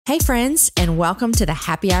Hey friends, and welcome to the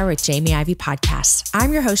Happy Hour with Jamie Ivey podcast.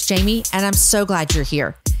 I'm your host, Jamie, and I'm so glad you're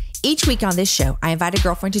here. Each week on this show, I invite a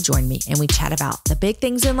girlfriend to join me and we chat about the big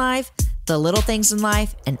things in life, the little things in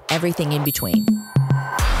life, and everything in between.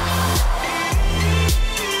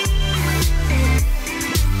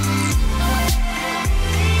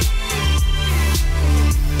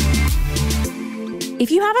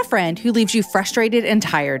 If you have a friend who leaves you frustrated and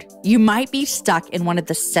tired, you might be stuck in one of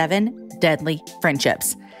the 7 deadly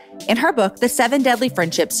friendships. In her book, The 7 Deadly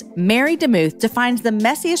Friendships, Mary DeMuth defines the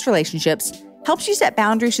messiest relationships, helps you set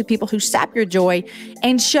boundaries with people who sap your joy,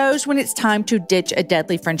 and shows when it's time to ditch a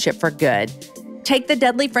deadly friendship for good. Take the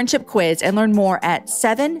Deadly Friendship quiz and learn more at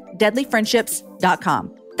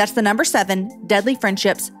 7deadlyfriendships.com. That's the number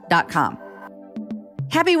 7deadlyfriendships.com.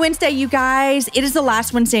 Happy Wednesday, you guys. It is the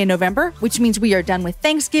last Wednesday in November, which means we are done with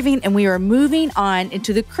Thanksgiving and we are moving on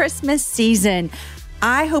into the Christmas season.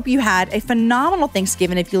 I hope you had a phenomenal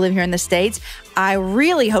Thanksgiving if you live here in the States. I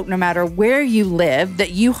really hope no matter where you live that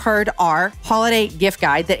you heard our holiday gift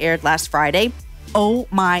guide that aired last Friday. Oh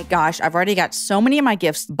my gosh, I've already got so many of my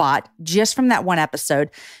gifts bought just from that one episode.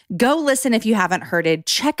 Go listen if you haven't heard it.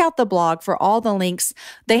 Check out the blog for all the links.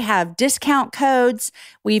 They have discount codes.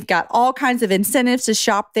 We've got all kinds of incentives to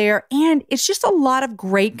shop there. And it's just a lot of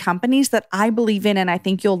great companies that I believe in and I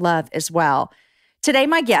think you'll love as well. Today,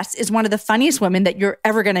 my guest is one of the funniest women that you're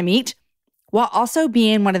ever going to meet, while also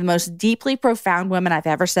being one of the most deeply profound women I've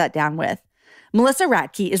ever sat down with. Melissa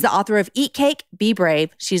Radke is the author of Eat Cake, Be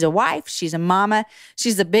Brave. She's a wife. She's a mama.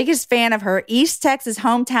 She's the biggest fan of her East Texas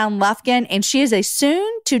hometown, Lufkin, and she is a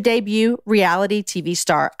soon-to-debut reality TV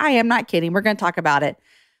star. I am not kidding. We're going to talk about it.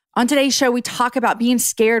 On today's show, we talk about being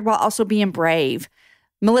scared while also being brave.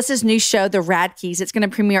 Melissa's new show, The Radkes, it's going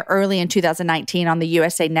to premiere early in 2019 on the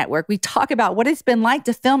USA Network. We talk about what it's been like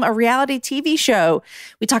to film a reality TV show.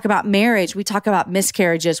 We talk about marriage. We talk about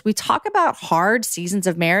miscarriages. We talk about hard seasons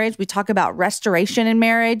of marriage. We talk about restoration in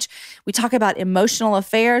marriage. We talk about emotional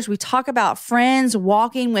affairs. We talk about friends,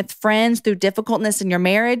 walking with friends through difficultness in your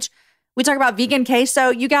marriage. We talk about vegan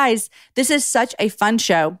queso. You guys, this is such a fun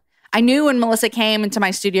show. I knew when Melissa came into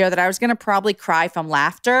my studio that I was going to probably cry from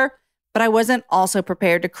laughter, but I wasn't also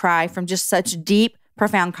prepared to cry from just such deep,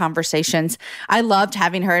 profound conversations. I loved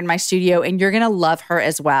having her in my studio, and you're going to love her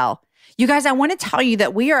as well. You guys, I want to tell you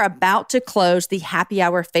that we are about to close the Happy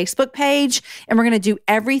Hour Facebook page, and we're going to do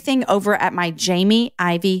everything over at my Jamie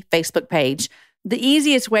Ivey Facebook page. The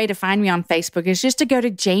easiest way to find me on Facebook is just to go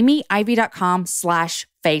to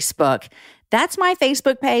jamieivey.com/Facebook. That's my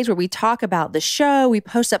Facebook page where we talk about the show. We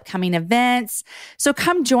post upcoming events. So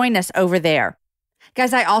come join us over there.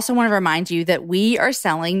 Guys, I also want to remind you that we are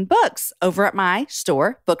selling books over at my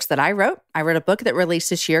store, books that I wrote. I wrote a book that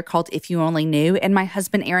released this year called If You Only Knew, and my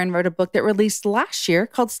husband Aaron wrote a book that released last year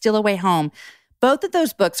called Steal Away Home. Both of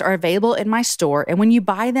those books are available in my store, and when you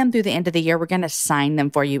buy them through the end of the year, we're going to sign them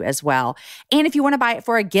for you as well. And if you want to buy it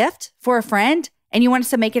for a gift, for a friend, and you want us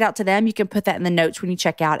to make it out to them, you can put that in the notes when you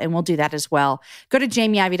check out, and we'll do that as well. Go to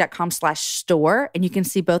jamieivey.com/store, and you can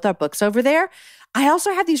see both our books over there. I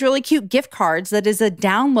also have these really cute gift cards that is a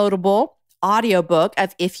downloadable audiobook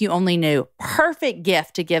of If You Only Knew. Perfect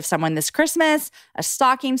gift to give someone this Christmas, a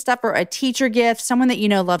stocking stuffer, a teacher gift, someone that you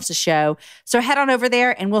know loves the show. So head on over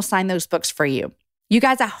there and we'll sign those books for you. You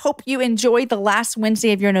guys, I hope you enjoyed the last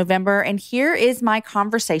Wednesday of your November. And here is my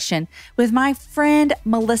conversation with my friend,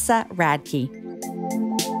 Melissa Radke.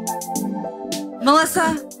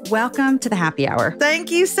 Melissa, welcome to the Happy Hour. Thank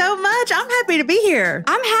you so much. I'm happy to be here.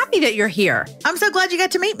 I'm happy that you're here. I'm so glad you got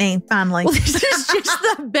to meet me finally. Well, this is just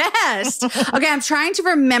the best. Okay, I'm trying to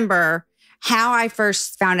remember how I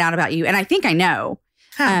first found out about you. And I think I know.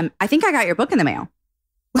 I think I got your book in the mail.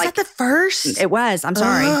 Was that the first? It was. I'm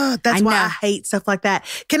sorry. That's why I hate stuff like that.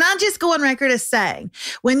 Can I just go on record as saying,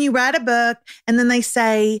 when you write a book and then they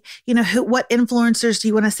say, you know, what influencers do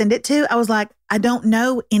you want to send it to? I was like, I don't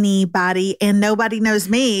know anybody and nobody knows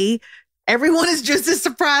me. Everyone is just as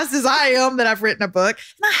surprised as I am that I've written a book.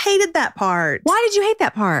 And I hated that part. Why did you hate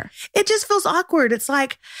that part? It just feels awkward. It's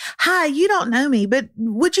like, hi, you don't know me, but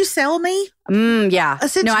would you sell me? Yeah.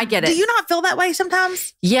 No, I get it. Do you not feel that way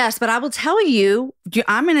sometimes? Yes, but I will tell you,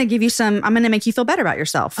 I'm going to give you I'm going to make you feel better about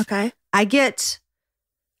yourself. Okay. I get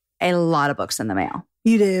a lot of books in the mail.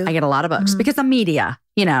 You do? I get a lot of books because I'm media,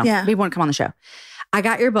 you know, people want to come on the show. I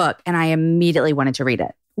got your book and I immediately wanted to read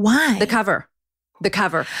it. Why? The cover.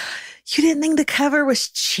 You didn't think the cover was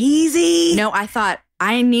cheesy? No, I thought,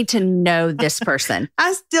 I need to know this person.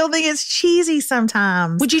 I still think it's cheesy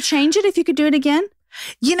sometimes. Would you change it if you could do it again?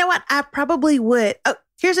 You know what? I probably would. Oh,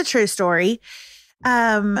 here's a true story.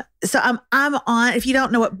 So I'm on, if you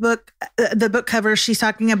don't know what book, the book cover, she's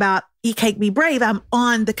talking about Eat Cake, Be Brave. I'm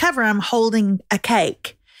on the cover. I'm holding a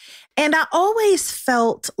cake. And I always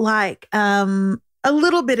felt like, a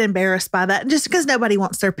little bit embarrassed by that just because nobody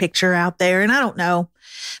wants their picture out there. And I don't know.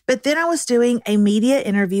 But then I was doing a media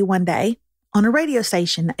interview one day on a radio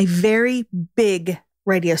station, a very big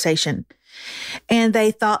radio station. And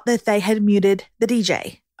they thought that they had muted the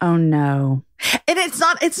DJ. Oh no. And it's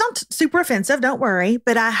not super offensive. Don't worry.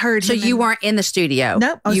 But I heard So him you weren't in the studio?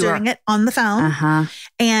 Nope. I was doing it on the phone. Uh-huh.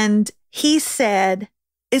 And he said,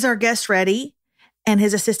 "Is our guest ready?" And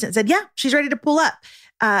his assistant said, "Yeah, she's ready to pull up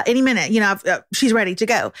any minute. She's ready to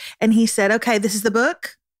go." And he said, "Okay, this is the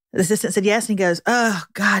book." The assistant said, "Yes." And he goes, "Oh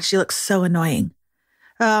God, she looks so annoying.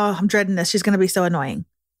 Oh, I'm dreading this. She's going to be so annoying."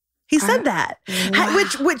 He said that, wow.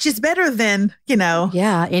 which is better than,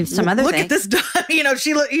 Yeah, in some other look thing. at this,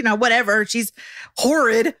 she look, whatever. She's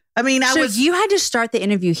horrid. I mean, you had to start the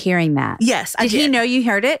interview hearing that. Yes, I did. Did he know you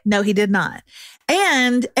heard it? No, he did not.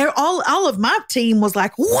 And all of my team was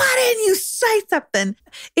like, "Why didn't you say something?"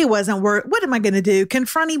 It wasn't worth. What am I going to do?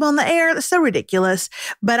 Confront him on the air? That's so ridiculous.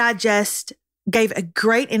 But I just gave a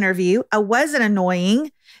great interview. I wasn't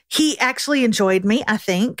annoying. He actually enjoyed me, I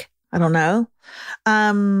think. I don't know.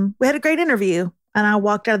 We had a great interview and I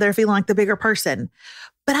walked out of there feeling like the bigger person.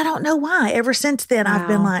 But I don't know why. Ever since then, I've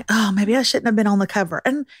been like, oh, maybe I shouldn't have been on the cover.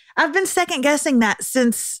 And I've been second guessing that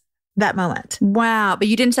since that moment. Wow. But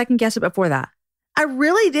you didn't second guess it before that? I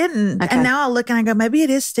really didn't. Okay. And now I look and I go, maybe it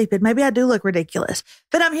is stupid. Maybe I do look ridiculous.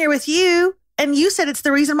 But I'm here with you. And you said it's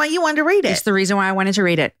the reason why you wanted to read it. It's the reason why I wanted to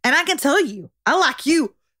read it. And I can tell you, I like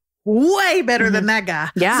you way better than that guy.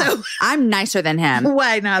 Yeah. So, I'm nicer than him.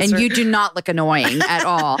 way nicer. And you do not look annoying at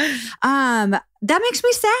all. That makes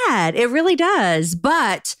me sad. It really does.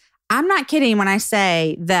 But I'm not kidding when I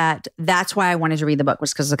say that that's why I wanted to read the book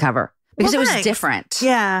was because of the cover. Because it was different.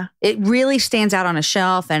 Yeah. It really stands out on a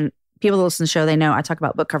shelf. And people that listen to the show, they know I talk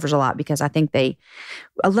about book covers a lot because I think there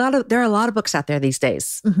are a lot of books out there these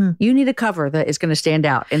days. Mm-hmm. You need a cover that is going to stand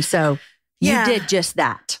out. And so you did just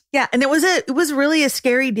that. Yeah. And it was really a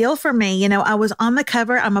scary deal for me. I was on the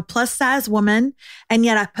cover. I'm a plus size woman. And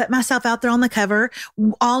yet I put myself out there on the cover.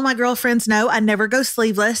 All my girlfriends know I never go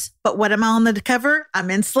sleeveless. But what am I on the cover? I'm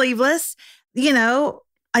in sleeveless.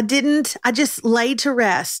 I just laid to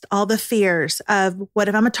rest all the fears of what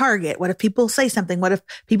if I'm a target? What if people say something? What if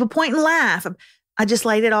people point and laugh? I just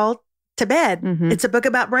laid it all to bed. Mm-hmm. It's a book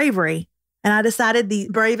about bravery. And I decided the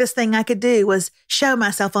bravest thing I could do was show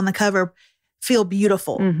myself on the cover, feel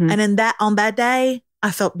beautiful. Mm-hmm. And on that day,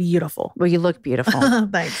 I felt beautiful. Well, you look beautiful.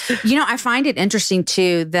 Thanks. I find it interesting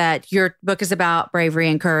too that your book is about bravery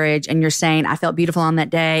and courage. And you're saying, I felt beautiful on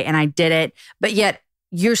that day and I did it. But yet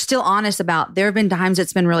you're still honest about there have been times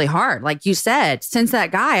it's been really hard. Like you said, since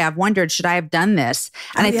that guy, I've wondered, should I have done this?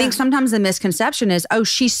 And I think sometimes the misconception is, oh,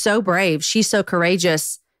 she's so brave. She's so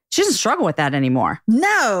courageous. She doesn't struggle with that anymore.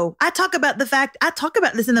 No, I talk about this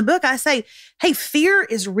in the book. I say, hey, fear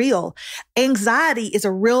is real. Anxiety is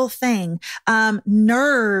a real thing.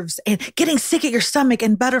 Nerves and getting sick at your stomach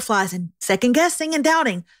and butterflies and second guessing and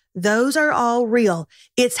doubting. Those are all real.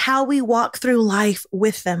 It's how we walk through life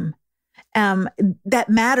with them. That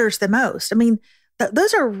matters the most. I mean,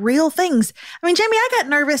 those are real things. I mean, Jamie, I got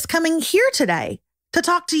nervous coming here today to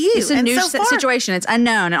talk to you. It's a new situation. It's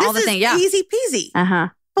unknown and all the things. Yeah. Easy peasy. Uh-huh.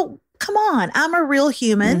 But come on, I'm a real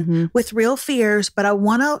human with real fears, but I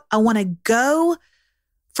want to go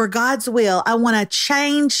for God's will. I want to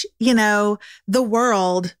change, the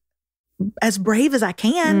world as brave as I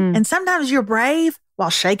can. And sometimes you're brave while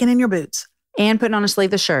shaking in your boots. And putting on a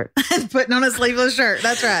sleeveless shirt. Putting on a sleeveless shirt.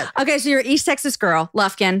 That's right. Okay, so you're an East Texas girl,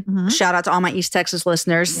 Lufkin. Mm-hmm. Shout out to all my East Texas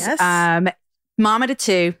listeners. Yes. Mama to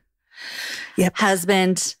two. Yep.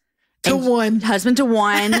 Husband to one.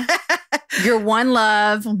 Your one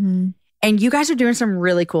love. Mm-hmm. And you guys are doing some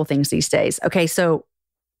really cool things these days. Okay, so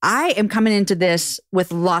I am coming into this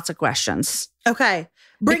with lots of questions. Okay.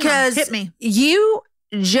 Hit me. You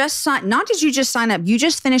just not did you just sign up, you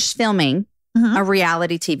just finished filming a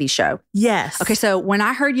reality TV show. Yes. Okay, so when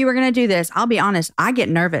I heard you were going to do this, I'll be honest, I get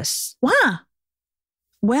nervous. Why?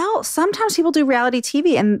 Well, sometimes people do reality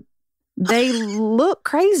TV and they look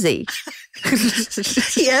crazy.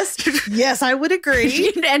 Yes, I would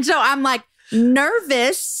agree. And so I'm like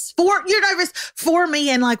nervous. You're nervous for me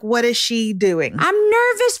and like, what is she doing? I'm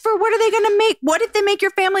nervous for what are they going to make? What if they make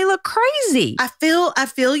your family look crazy? I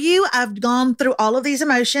feel you. I've gone through all of these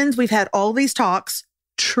emotions. We've had all these talks.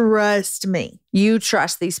 Trust me. You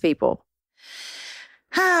trust these people.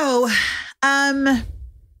 How?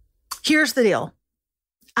 Here's the deal.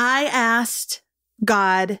 I asked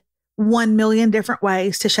God 1 million different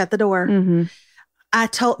ways to shut the door. I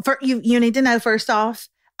told for you need to know, first off,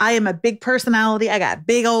 I am a big personality. I got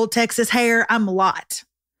big old Texas hair. I'm a lot.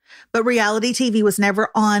 But reality TV was never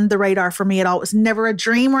on the radar for me at all. It was never a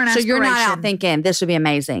dream or an aspiration. So you're not out thinking this would be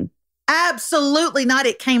amazing. Absolutely not.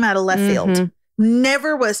 It came out of left field.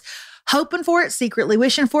 Never was hoping for it, secretly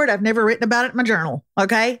wishing for it. I've never written about it in my journal.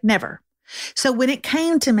 Okay? Never. So when it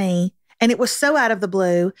came to me, and it was so out of the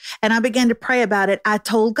blue, and I began to pray about it, I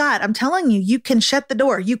told God, I'm telling you, you can shut the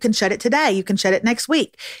door. You can shut it today. You can shut it next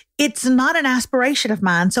week. It's not an aspiration of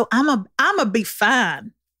mine. So I'm a be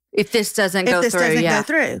fine. If this doesn't go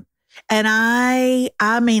through. And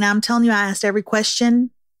I mean, I'm telling you, I asked every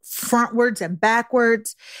question frontwards and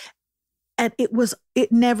backwards. And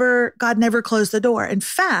God never closed the door. In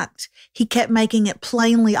fact, he kept making it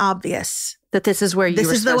plainly obvious that this is where you were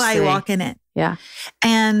supposed to be. This is the way I walk in it. Yeah.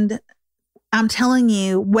 And I'm telling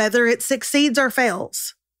you, whether it succeeds or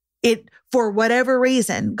fails, for whatever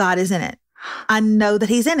reason, God is in it. I know that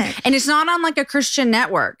he's in it. And it's not on like a Christian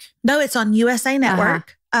network. No, it's on USA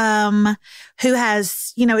Network. Who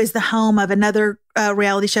has, is the home of another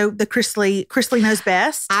reality show, the Chrisley Knows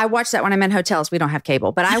Best. I watch that when I'm in hotels. We don't have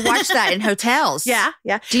cable, but I watch that in hotels. Yeah.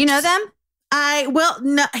 Do you know them?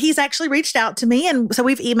 No, he's actually reached out to me, and so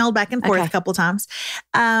we've emailed back and forth a couple of times.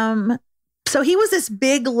 So he was this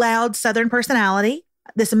big, loud Southern personality,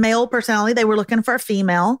 this male personality. They were looking for a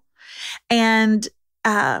female, and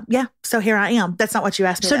so here I am. That's not what you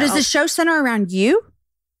asked me. So does the show center around you?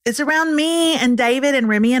 It's around me and David and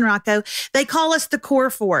Remi and Rocco. They call us the core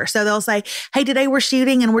four. So they'll say, hey, today we're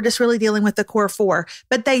shooting and we're just really dealing with the core four.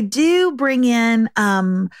 But they do bring in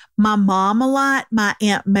my mom a lot, my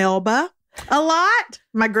Aunt Melba a lot.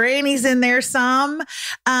 My granny's in there some,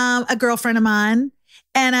 a girlfriend of mine.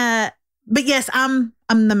 And but yes, I'm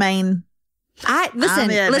the main. Listen,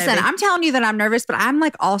 I'm telling you that I'm nervous, but I'm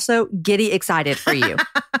like also giddy excited for you.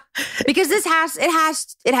 Because it had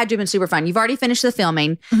to have been super fun. You've already finished the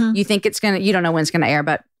filming. You think you don't know when it's going to air,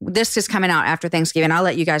 but this is coming out after Thanksgiving. I'll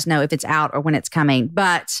let you guys know if it's out or when it's coming,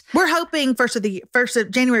 but we're hoping first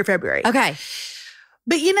of January, February. Okay.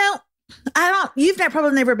 But you've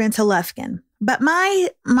probably never been to Lufkin, but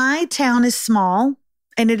my town is small.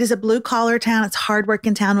 And it is a blue collar town. It's a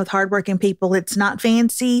hardworking town with hardworking people. It's not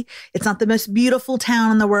fancy. It's not the most beautiful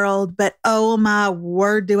town in the world, but oh my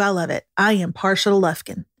word, do I love it. I am partial to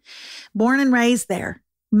Lufkin. Born and raised there,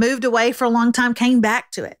 moved away for a long time, came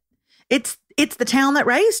back to it. It's the town that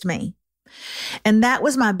raised me. And that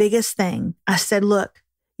was my biggest thing. I said, look,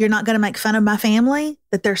 you're not going to make fun of my family,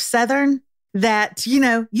 that they're Southern, that, you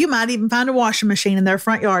might even find a washing machine in their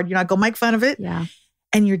front yard. You're not going to make fun of it. Yeah.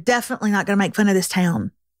 And you're definitely not going to make fun of this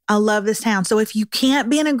town. I love this town. So if you can't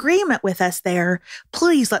be in agreement with us there,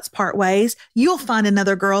 please let's part ways. You'll find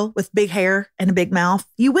another girl with big hair and a big mouth.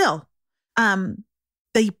 You will.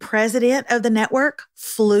 The president of the network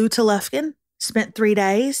flew to Lufkin, spent 3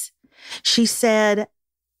 days. She said,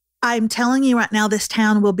 I'm telling you right now, this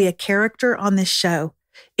town will be a character on this show.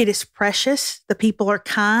 It is precious. The people are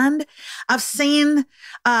kind. I've seen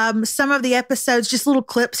some of the episodes, just little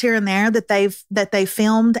clips here and there that they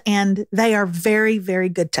filmed, and they are very, very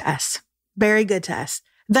good to us. Very good to us.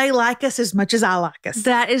 They like us as much as I like us.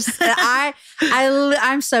 That is,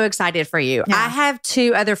 I'm so excited for you. Yeah. I have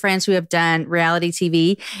 2 other friends who have done reality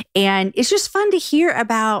TV, and it's just fun to hear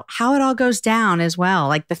about how it all goes down as well.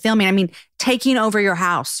 Like the filming, I mean, taking over your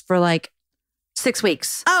house for like 6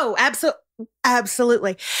 weeks. Oh, absolutely.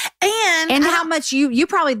 Absolutely. And how much you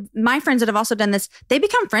probably, my friends that have also done this, they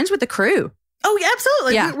become friends with the crew. Oh, yeah,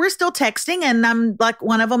 absolutely. Yeah. We're still texting, and I'm like,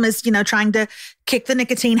 one of them is, trying to kick the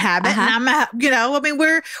nicotine habit. And I'm,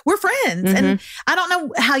 we're friends. And I don't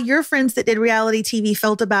know how your friends that did reality TV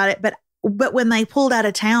felt about it, but when they pulled out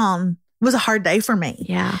of town, it was a hard day for me.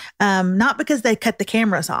 Yeah. Not because they cut the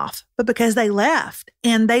cameras off, but because they left,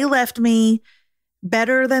 and they left me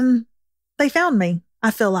better than they found me. I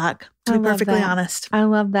feel like, to be perfectly honest. I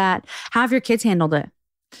love that. How have your kids handled it?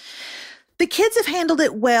 The kids have handled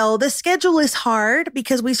it well. The schedule is hard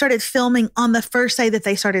because we started filming on the first day that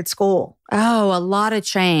they started school. Oh, a lot of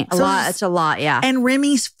change. It's a lot, yeah. And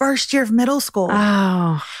Remi's first year of middle school.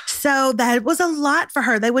 Oh. So that was a lot for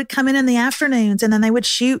her. They would come in the afternoons, and then they would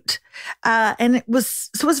shoot. And it was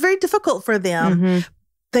very difficult for them.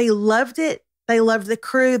 They loved it. They loved the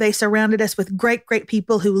crew. They surrounded us with great, great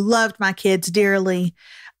people who loved my kids dearly.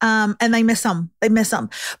 And they miss them.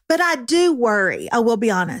 But I do worry. I will be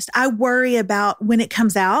honest. I worry about when it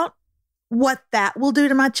comes out, what that will do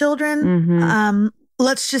to my children.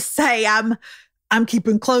 Let's just say I'm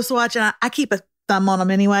keeping close watch, and I keep a thumb on them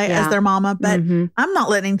anyway as their mama, but I'm not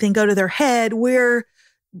letting anything go to their head.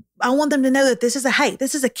 I want them to know that this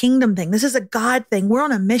is a kingdom thing. This is a God thing. We're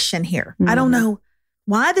on a mission here. I don't know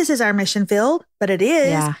why this is our mission field, but it is.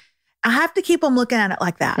 Yeah. I have to keep them looking at it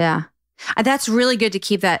like that. Yeah. That's really good to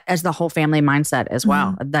keep that as the whole family mindset as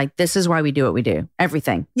well. Like, this is why we do what we do.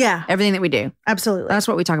 Everything. Yeah. Everything that we do. Absolutely. That's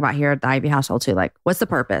what we talk about here at the Ivy household too. Like, what's the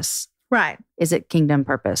purpose? Right. Is it kingdom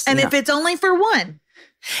purpose? And if it's only for one,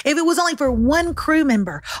 if it was only for one crew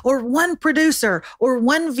member or one producer or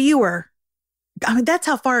one viewer, I mean, that's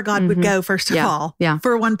how far God would go, first of all,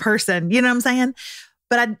 for one person. You know what I'm saying?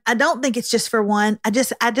 But I don't think it's just for one. I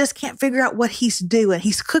just can't figure out what he's doing.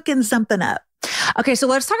 He's cooking something up. Okay, so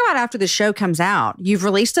let's talk about after the show comes out. You've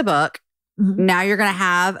released a book. Now you're going to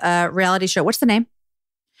have a reality show. What's the name?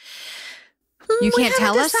 You can't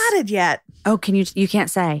tell us? We haven't decided yet. Oh, you can't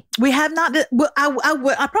say. We have not. Well,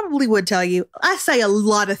 I probably would tell you. I say a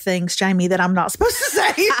lot of things, Jamie, that I'm not supposed to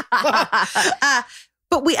say.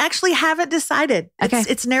 But we actually haven't decided.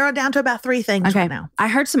 It's narrowed down to about 3 things right now. I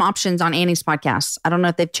heard some options on Annie's podcast. I don't know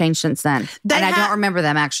if they've changed since then. I don't remember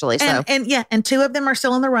them actually. And 2 of them are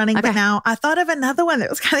still in the running. But now I thought of another one that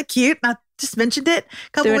was kind of cute. And I just mentioned it a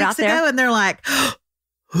couple weeks ago. And they're like,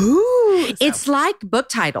 ooh. It's like book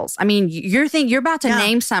titles. I mean, you're about to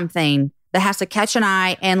name something that has to catch an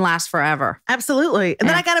eye and last forever. Absolutely. And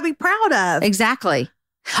then I got to be proud of. Exactly.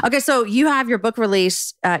 Okay, so you have your book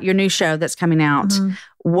release, your new show that's coming out.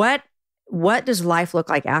 What does life look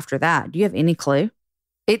like after that? Do you have any clue?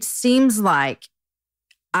 It seems like,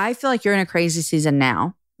 I feel like you're in a crazy season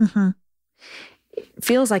now. It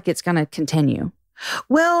feels like it's going to continue.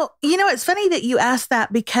 Well, it's funny that you asked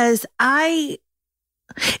that because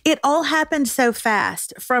it all happened so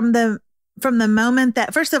fast from the moment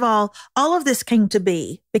that, first of all of this came to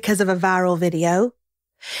be because of a viral video.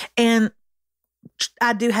 And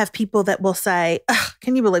I do have people that will say,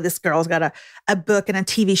 can you believe this girl's got a book and a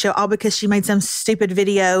TV show all because she made some stupid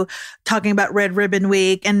video talking about Red Ribbon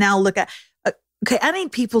Week. And now look at, okay, I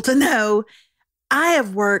need people to know I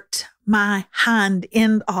have worked my hind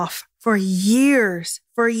end off for years.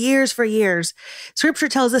 Scripture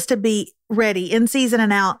tells us to be ready in season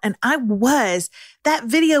and out. And that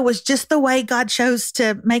video was just the way God chose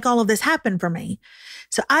to make all of this happen for me.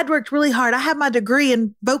 So I'd worked really hard. I have my degree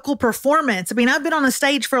in vocal performance. I mean, I've been on a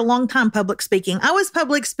stage for a long time, public speaking. I was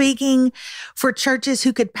public speaking for churches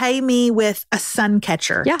who could pay me with a sun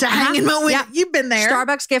catcher to hang in my window. Yeah. You've been there.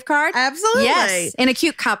 Starbucks gift card? Absolutely. Yes. In a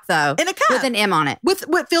cute cup, though. In a cup. With an M on it.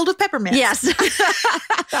 Filled with peppermint. Yes.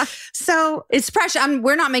 So it's precious.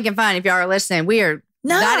 We're not making fun if y'all are listening.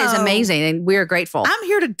 That is amazing. And we're grateful. I'm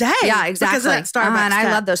here today. Yeah, exactly. Because of that Starbucks and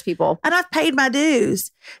I love those people. And I've paid my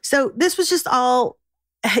dues. So this was just all,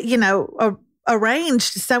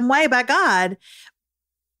 arranged some way by God.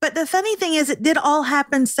 But the funny thing is, it did all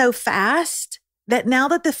happen so fast that now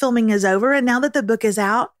that the filming is over and now that the book is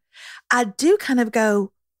out, I do kind of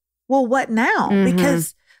go, well, what now?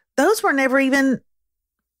 Because those were never even,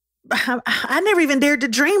 I never even dared to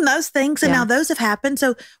dream those things. And now those have happened.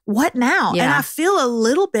 So what now? Yeah. And I feel a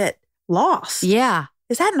little bit lost. Yeah.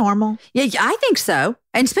 Is that normal? Yeah, I think so.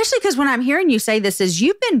 And especially because when I'm hearing you say this is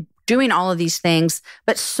you've been doing all of these things,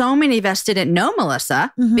 but so many of us didn't know,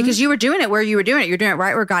 Melissa, because you were doing it where you were doing it. You're doing it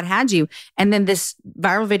right where God had you. And then this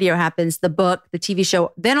viral video happens, the book, the TV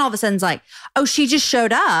show. Then all of a sudden it's like, oh, she just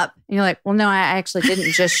showed up. And you're like, well, no, I actually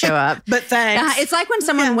didn't just show up. But thanks. It's like when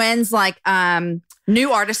someone wins like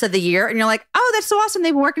new artist of the year and you're like, oh, that's so awesome.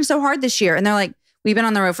 They've been working so hard this year. And they're like, we've been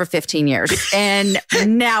on the road for 15 years. And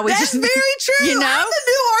now we That's very true. You know? I'm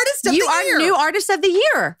the new artist of the year. You are new artist of the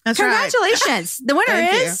year. That's Congratulations. Right. The winner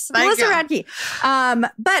is Melissa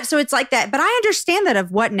Radke. But so it's like that. But I understand that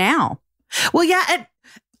of what now? Well, yeah. And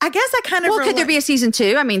I guess I kind of... Well, could there be a season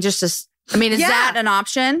 2? I mean, is that an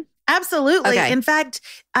option? Absolutely. Okay. In fact,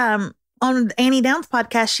 on Annie Downs'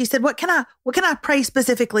 podcast, she said, what can I pray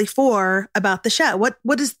specifically for about the show? What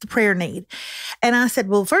does the prayer need? And I said,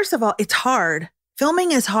 well, first of all, it's hard.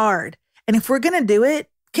 Filming is hard. And if we're going to do it,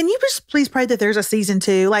 can you just please pray that there's a season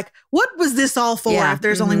 2? Like, what was this all for if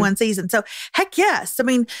there's only one season? So heck yes. I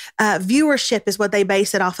mean, viewership is what they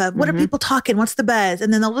base it off of. What are people talking? What's the buzz?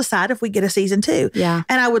 And then they'll decide if we get a season 2. Yeah.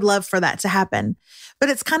 And I would love for that to happen. But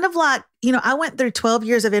it's kind of like, I went through 12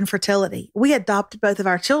 years of infertility. We adopted both of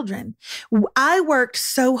our children. I worked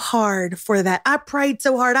so hard for that. I prayed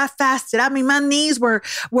so hard. I fasted. I mean, my knees were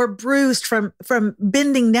bruised from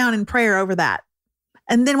bending down in prayer over that.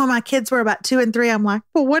 And then when my kids were about 2 and 3, I'm like,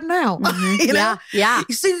 well, what now? Yeah.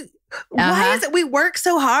 You see, why is it we work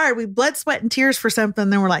so hard? We blood, sweat, and tears for something.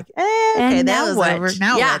 Then we're like, okay, that was over.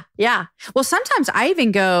 Now what? Yeah. Well, sometimes I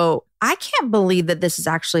even go, I can't believe that this is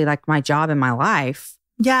actually like my job in my life.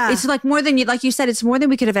 Yeah. It's like more than like you said, it's more than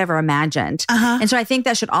we could have ever imagined. And so I think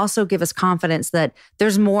that should also give us confidence that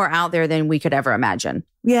there's more out there than we could ever imagine.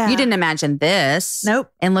 Yeah. You didn't imagine this.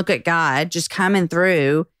 Nope. And look at God just coming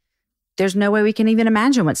through. There's no way we can even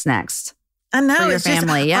imagine what's next. I know. For your it's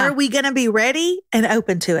family. just, are we going to be ready and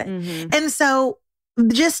open to it? And so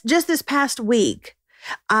just this past week,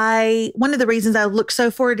 one of the reasons I looked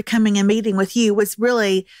so forward to coming and meeting with you was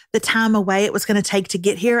really the time away it was going to take to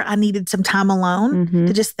get here. I needed some time alone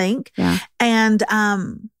to just think. Yeah. And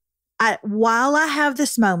while I have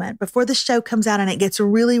this moment before the show comes out and it gets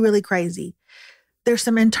really, really crazy, there's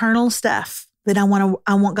some internal stuff that I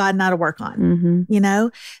want God and I to work on, you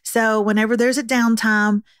know? So whenever there's a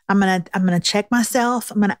downtime, I'm going to check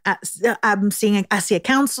myself. I see a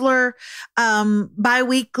counselor,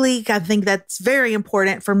 bi-weekly. I think that's very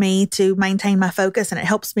important for me to maintain my focus, and it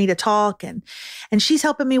helps me to talk. And she's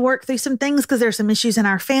helping me work through some things because there's some issues in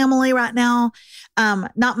our family right now.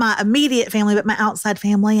 Not my immediate family, but my outside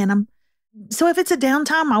family. So if it's a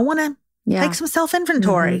downtime, I want to take some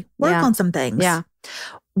self-inventory, work on some things. Yeah.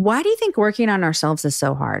 Why do you think working on ourselves is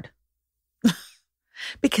so hard?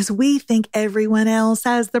 Because we think everyone else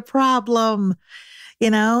has the problem.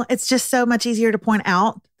 You know, it's just so much easier to point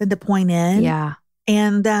out than to point in. Yeah.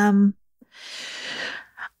 And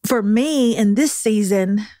for me in this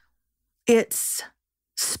season, it's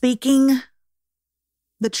speaking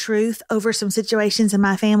the truth over some situations in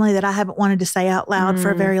my family that I haven't wanted to say out loud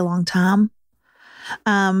for a very long time.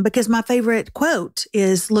 Because my favorite quote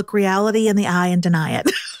is, look reality in the eye and deny it.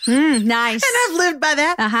 Nice. And I've lived by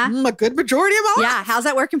that a good majority of my life. Yeah. How's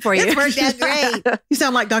that working for you? It's worked out great. You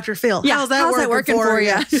sound like Dr. Phil. Yeah. How's that working for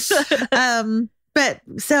you? But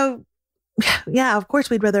so, yeah, of course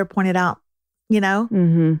we'd rather point it out, you know,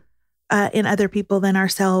 in other people than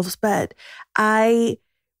ourselves. But I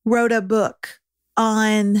wrote a book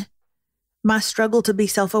on my struggle to be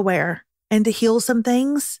self-aware and to heal some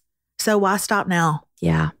things. So why stop now?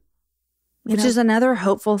 Yeah. Which is another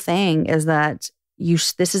hopeful thing, is that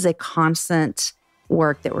this is a constant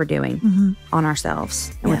work that we're doing on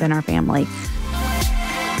ourselves and within our family.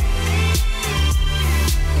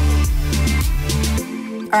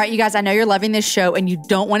 All right, you guys, I know you're loving this show and you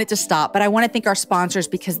don't want it to stop, but I want to thank our sponsors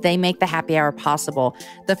because they make the happy hour possible.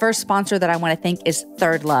 The first sponsor that I want to thank is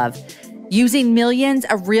Third Love. Using millions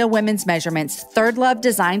of real women's measurements, Third Love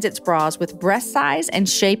designs its bras with breast size and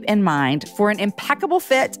shape in mind for an impeccable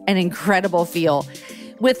fit and incredible feel.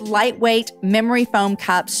 With lightweight memory foam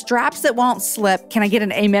cups, straps that won't slip, can I get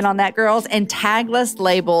an amen on that, girls? And tagless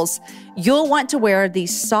labels, you'll want to wear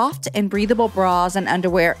these soft and breathable bras and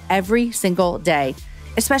underwear every single day,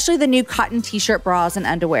 especially the new cotton t-shirt bras and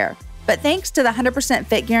underwear. But thanks to the 100%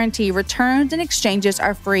 fit guarantee, returns and exchanges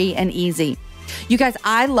are free and easy. You guys,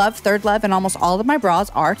 I love Third Love, and almost all of my bras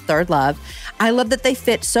are Third Love. I love that they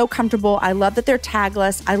fit so comfortable. I love that they're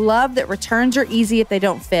tagless. I love that returns are easy if they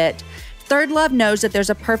don't fit. Third Love knows that there's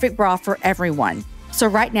a perfect bra for everyone. So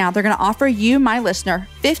right now, they're going to offer you, my listener,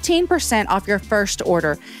 15% off your first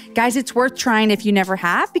order. Guys, it's worth trying if you never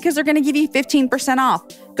have, because they're going to give you 15% off.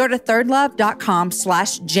 Go to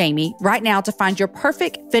thirdlove.com/Jamie right now to find your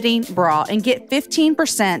perfect fitting bra and get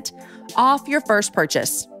 15% off your first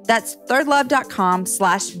purchase. That's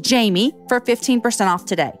thirdlove.com/Jamie for 15% off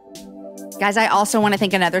today. Guys, I also want to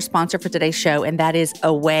thank another sponsor for today's show, and that is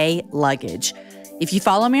Away Luggage. If you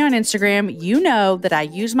follow me on Instagram, you know that I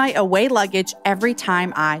use my Away luggage every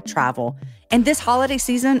time I travel. And this holiday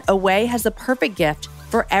season, Away has the perfect gift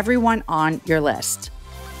for everyone on your list.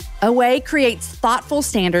 Away creates thoughtful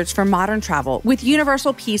standards for modern travel with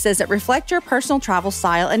universal pieces that reflect your personal travel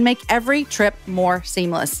style and make every trip more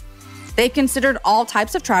seamless. They've considered all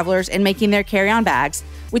types of travelers in making their carry-on bags,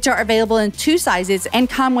 which are available in 2 sizes and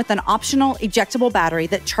come with an optional ejectable battery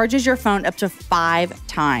that charges your phone up to 5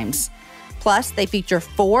 times. Plus, they feature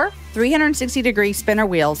 4 360-degree spinner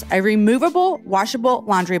wheels, a removable, washable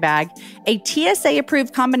laundry bag, a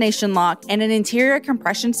TSA-approved combination lock, and an interior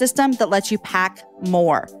compression system that lets you pack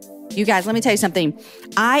more. You guys, let me tell you something.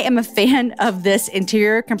 I am a fan of this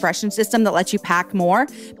interior compression system that lets you pack more,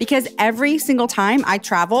 because every single time I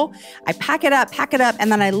travel, I pack it up, and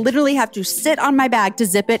then I literally have to sit on my bag to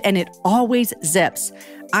zip it, and it always zips.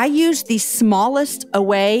 I used the smallest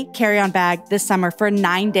Away carry-on bag this summer for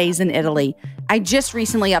 9 days in Italy. I just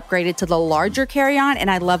recently upgraded to the larger carry-on, and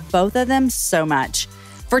I love both of them so much.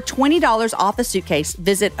 For $20 off a suitcase,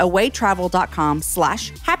 visit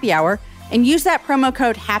awaytravel.com/happy hour and use that promo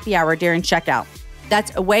code happy hour during checkout.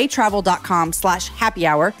 That's awaytravel.com/happy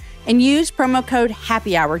hour and use promo code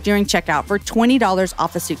happy hour during checkout for $20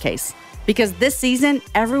 off a suitcase. Because this season,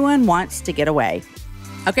 everyone wants to get away.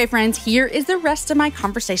 Okay, friends, here is the rest of my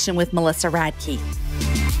conversation with Melissa Radke.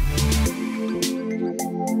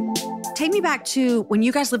 Take me back to when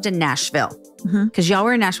you guys lived in Nashville, because y'all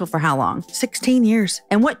were in Nashville for how long? 16 years.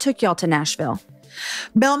 And what took y'all to Nashville?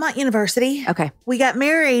 Belmont University. Okay. We got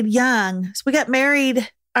married young. So we got married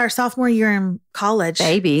our sophomore year in college.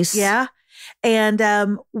 Babies. Yeah. And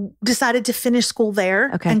decided to finish school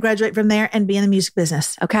there and graduate from there and be in the music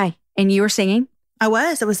business. Okay. And you were singing? I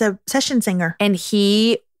was a session singer. And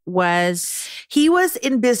he was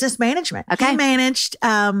in business management. Okay. He managed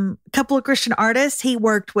a couple of Christian artists. He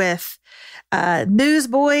worked with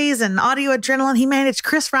Newsboys and Audio Adrenaline. He managed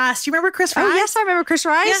Chris Rice. Do you remember Chris Rice? Oh, yes, I remember Chris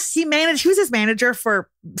Rice. Yes, he was his manager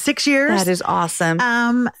for 6 years. That is awesome.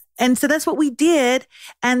 And so that's what we did.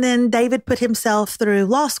 And then David put himself through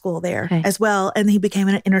law school there as well. And he became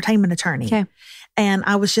an entertainment attorney. Okay. And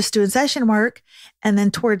I was just doing session work. And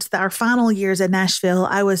then towards our final years in Nashville,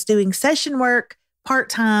 I was doing session work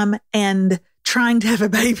part-time and trying to have a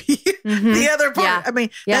baby. The other part. I mean,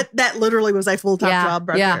 that literally was a full-time job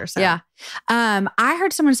right there. So. Yeah. I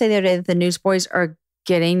heard someone say the other day that the Newsboys are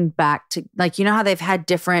getting back to, like, you know how they've had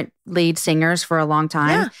different lead singers for a long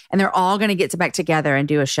time and they're all going to get back together and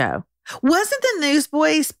do a show. Wasn't the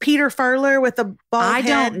Newsboys Peter Furler with the bald head?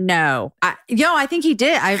 I don't know. I think he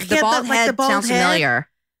did. The bald head sounds familiar.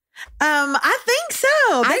 I think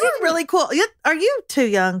so. They were really cool. Are you too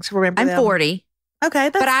young to remember them? I'm 40. Okay.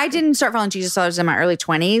 But I didn't start following Jesus until I was in my early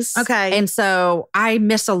 20s. Okay. And so I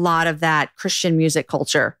miss a lot of that Christian music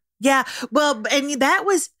culture. Yeah. Well, and that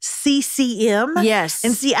was CCM. Yes.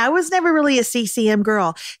 And see, I was never really a CCM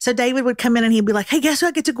girl. So David would come in and he'd be like, hey, guess who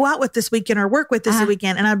I get to go out with this weekend or work with this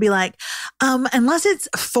weekend? And I'd be like, unless it's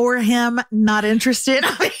for him, not interested.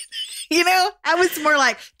 I mean, you know, I was more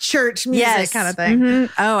like church music kind of thing.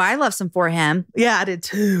 Oh, I love some For Him. Yeah, I did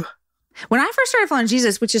too. When I first started following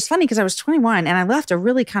Jesus, which is funny because I was 21 and I left a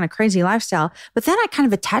really kind of crazy lifestyle, but then I kind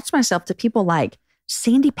of attached myself to people like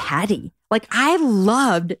Sandy Patty. Like, I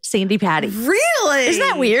loved Sandy Patty. Really? Isn't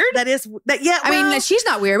that weird? That is, yeah. I mean, she's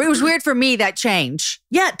not weird. It was weird for me, that change.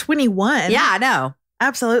 Yeah, 21. Yeah, I know.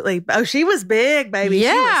 Absolutely. Oh, she was big, baby.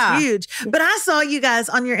 Yeah. She was huge. But I saw you guys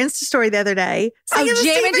on your Insta story the other day.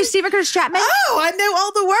 Jamming to Stephen Curtis Chapman? Oh, I know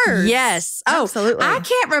all the words. Yes. Oh, absolutely. I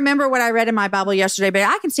can't remember what I read in my Bible yesterday, but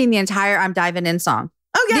I can sing the entire I'm Diving In song.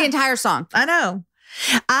 Oh, yeah. The entire song. I know.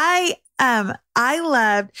 I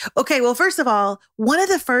loved, well, first of all, one of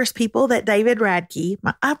the first people that David Radke,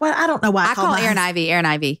 I don't know why I call Aaron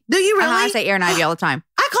Ivy. Do you really? I say Aaron Ivy all the time.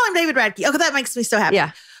 I call him David Radke. Okay, that makes me so happy.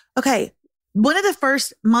 Yeah. Okay. One of the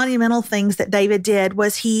first monumental things that David did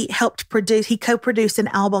was he co-produced an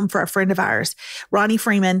album for a friend of ours, Ronnie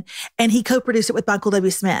Freeman, and he co-produced it with Michael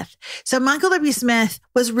W. Smith. So Michael W. Smith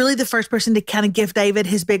was really the first person to kind of give David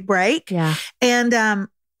his big break. Yeah. And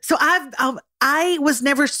so I was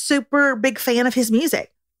never super big fan of his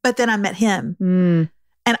music, but then I met him.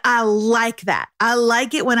 And I like that. I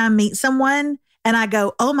like it when I meet someone and I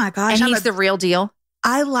go, oh my gosh. And he's the real deal.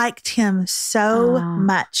 I liked him so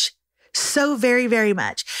much. So very, very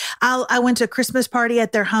much. I went to a Christmas party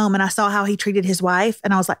at their home and I saw how he treated his wife.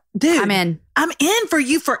 And I was like, dude, I'm in for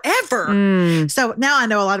you forever. So now I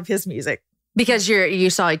know a lot of his music. Because you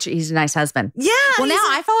saw he's a nice husband. Yeah. Well, now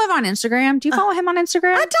I follow him on Instagram. Do you follow him on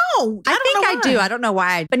Instagram? I don't. I think I do. I don't know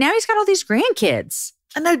why. But now he's got all these grandkids.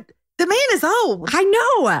 I know. The man is old. I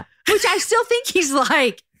know. Which I still think he's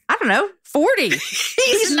like, I don't know, 40.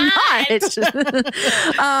 He's not.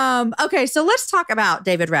 Okay, so let's talk about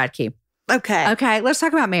David Radke. Okay, let's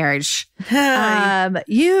talk about marriage.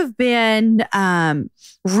 You've been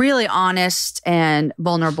really honest and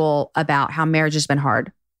vulnerable about how marriage has been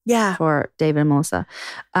hard. Yeah. For David and Melissa.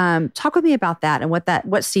 Talk with me about that and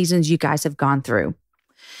what seasons you guys have gone through.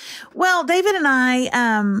 Well, David and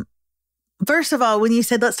I, first of all, when you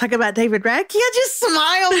said, let's talk about David Radke, I just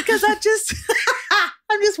smiled because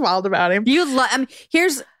I'm just wild about him.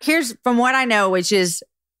 Here's from what I know, which is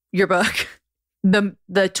your book,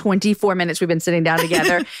 the 24 minutes we've been sitting down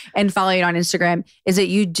together and following you on Instagram, is that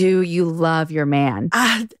you love your man.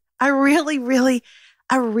 I really, really,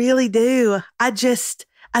 I really do.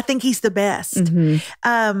 I think he's the best.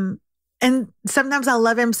 And sometimes I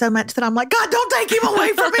love him so much that I'm like, God, don't take him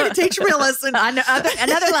away from me to teach me a lesson. I know,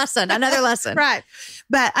 another lesson. Right.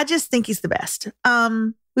 But I just think he's the best.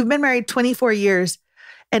 We've been married 24 years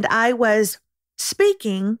and I was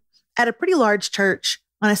speaking at a pretty large church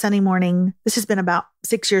on a Sunday morning. This has been about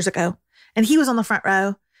 6 years ago. And he was on the front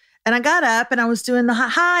row. And I got up and I was doing the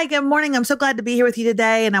hi, good morning. I'm so glad to be here with you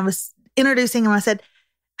today. And I was introducing him. I said,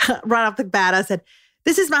 right off the bat, I said,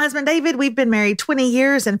 this is my husband, David. We've been married 20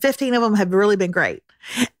 years and 15 of them have really been great.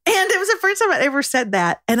 And it was the first time I ever said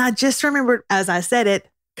that. And I just remembered as I said it,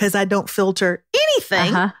 because I don't filter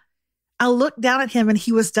anything. I looked down at him and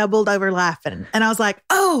he was doubled over laughing. And I was like,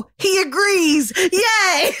 oh, he agrees.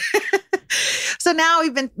 Yay. So now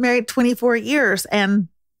we've been married 24 years and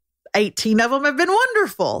 18 of them have been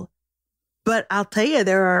wonderful. But I'll tell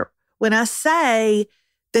you, when I say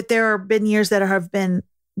that there have been years that have been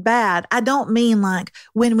bad, I don't mean like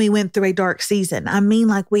when we went through a dark season. I mean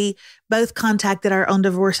like we both contacted our own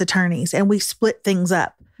divorce attorneys and we split things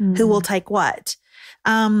up. Who will take what?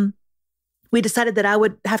 We decided that I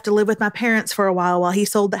would have to live with my parents for a while he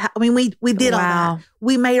sold the house. I mean, we did all that.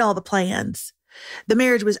 We made all the plans. The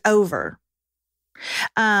marriage was over.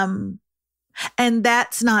 And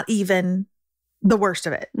that's not even the worst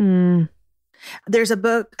of it. There's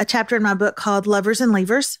a chapter in my book called Lovers and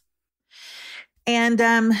Leavers.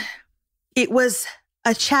 And it was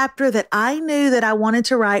a chapter that I knew that I wanted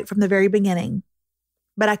to write from the very beginning,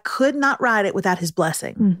 but I could not write it without his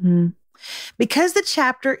blessing. Because the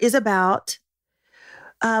chapter is about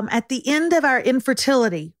at the end of our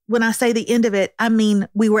infertility. When I say the end of it, I mean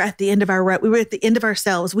we were at the end of our rope. We were at the end of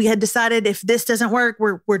ourselves. We had decided if this doesn't work,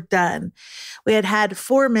 we're done. We had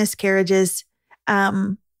 4 miscarriages,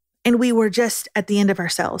 and we were just at the end of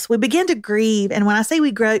ourselves. We began to grieve, and when I say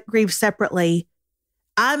we grieve separately,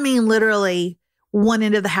 I mean literally one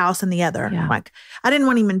end of the house and the other. Like I didn't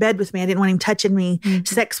want him in bed with me. I didn't want him touching me.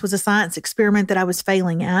 Sex was a science experiment that I was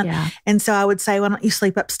failing at. And so I would say, why don't you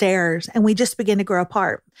sleep upstairs? And we just began to grow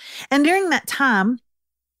apart. And during that time,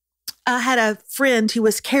 I had a friend who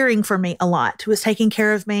was caring for me a lot, who was taking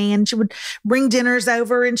care of me, and she would bring dinners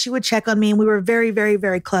over and she would check on me. And we were very, very,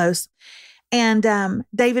 very close. And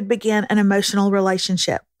David began an emotional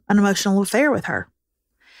relationship, an emotional affair with her.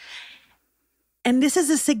 And this is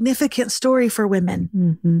a significant story for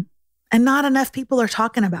women. And not enough people are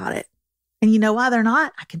talking about it. And you know why they're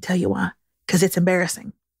not? I can tell you why. Because it's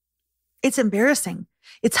embarrassing. It's embarrassing.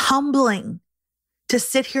 It's humbling to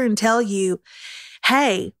sit here and tell you,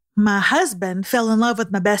 hey, my husband fell in love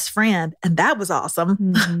with my best friend, and that was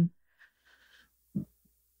awesome.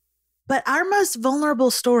 But our most vulnerable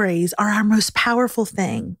stories are our most powerful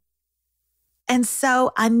thing. And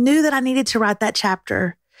so I knew that I needed to write that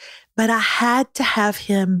chapter, but I had to have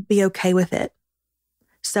him be okay with it.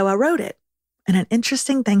 So I wrote it, and an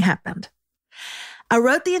interesting thing happened. I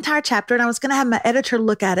wrote the entire chapter, and I was going to have my editor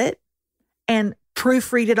look at it and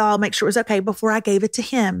proofread it all, make sure it was okay before I gave it to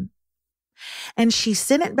him. And she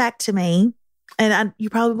sent it back to me, and you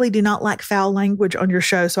probably do not like foul language on your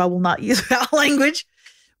show, so I will not use foul language.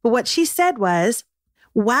 But what she said was,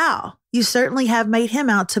 wow, you certainly have made him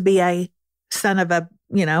out to be a son of a,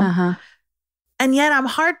 and yet I'm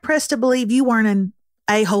hard pressed to believe you weren't an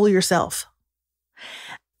a-hole yourself.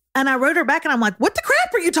 And I wrote her back and I'm like, what the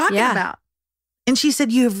crap are you talking about? And she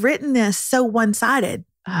said, you have written this so one-sided.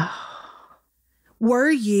 Were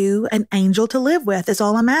you an angel to live with? Is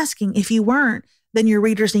all I'm asking. If you weren't, then your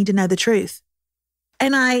readers need to know the truth.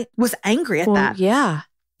 And I was angry at that. Yeah.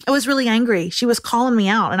 I was really angry. She was calling me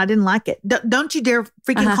out and I didn't like it. Don't you dare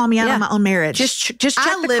freaking call me out on my own marriage. Just check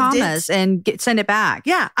the commas and send it back.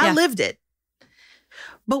 Yeah, I lived it.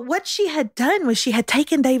 But what she had done was she had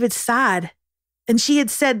taken David's side and she had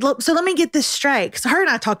said, look, so let me get this straight. So her and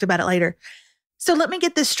I talked about it later. So let me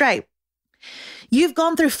get this straight. You've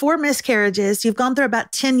gone through 4 miscarriages. You've gone through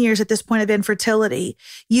about 10 years at this point of infertility.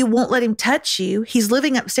 You won't let him touch you. He's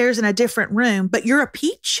living upstairs in a different room, but you're a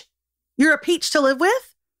peach. You're a peach to live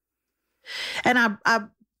with. And I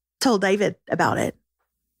told David about it.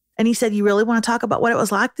 And he said, you really want to talk about what it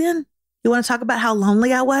was like then? You want to talk about how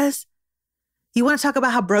lonely I was? You want to talk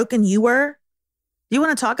about how broken you were? You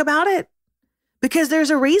want to talk about it? Because there's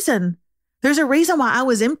a reason. There's a reason why I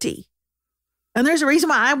was empty. And there's a reason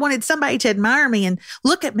why I wanted somebody to admire me and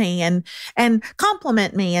look at me and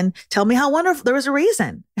compliment me and tell me how wonderful. There was a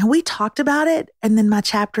reason. And we talked about it. And then my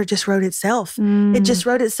chapter just wrote itself. It just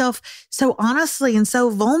wrote itself so honestly and so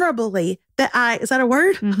vulnerably that is that a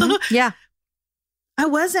word? Yeah. I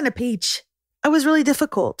wasn't a peach. I was really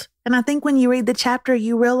difficult. And I think when you read the chapter,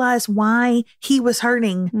 you realize why he was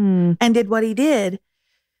hurting and did what he did.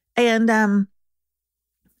 And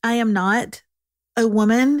I am not a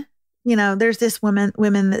woman. There's this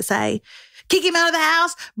women that say, kick him out of the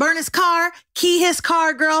house, burn his car, key his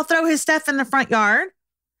car, girl, throw his stuff in the front yard.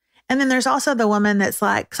 And then there's also the woman that's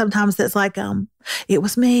like, sometimes that's like, it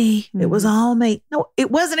was me. It was all me. No, it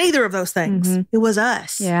wasn't either of those things. It was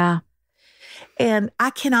us. Yeah. And I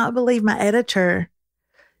cannot believe my editor,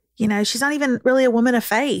 she's not even really a woman of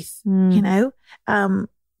faith, called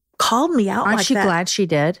me out. Aren't you glad she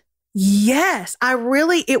did? Yes.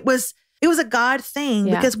 It was a God thing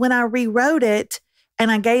because when I rewrote it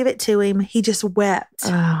and I gave it to him, he just wept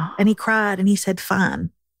and he cried and he said,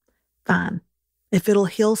 fine. fine. If it'll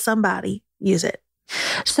heal somebody, use it.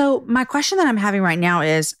 So my question that I'm having right now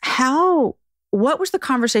is what was the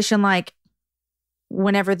conversation like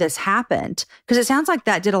whenever this happened? Because it sounds like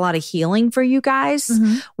that did a lot of healing for you guys.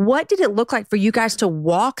 Mm-hmm. What did it look like for you guys to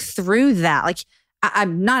walk through that? Like,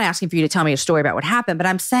 I'm not asking for you to tell me a story about what happened, but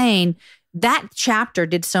I'm saying that chapter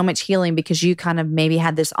did so much healing because you kind of maybe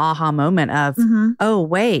had this aha moment of, oh,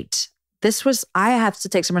 wait, I have to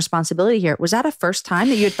take some responsibility here. Was that a first time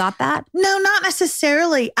that you had thought that? No, not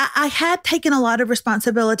necessarily. I had taken a lot of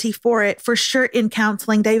responsibility for it, for sure, in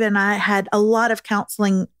counseling. David and I had a lot of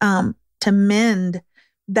counseling to mend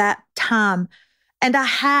that time. And I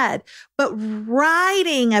had, but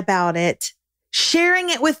writing about it, sharing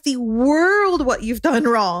it with the world, what you've done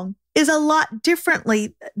wrong, is a lot different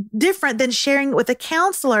than sharing it with a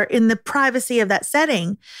counselor in the privacy of that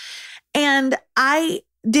setting. And I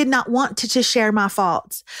did not want to share my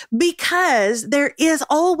faults because there is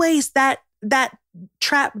always that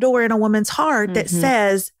trap door in a woman's heart that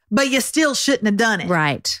says, but you still shouldn't have done it.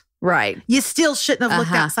 Right. You still shouldn't have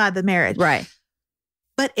looked outside the marriage. Right.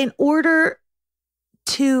 But in order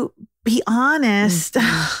to be honest,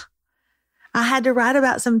 I had to write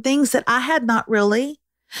about some things that I had not really,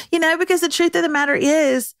 because the truth of the matter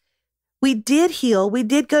is we did heal. We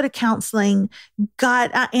did go to counseling.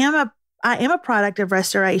 God, I am a product of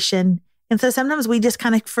restoration. And so sometimes we just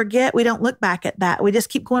kind of forget. We don't look back at that. We just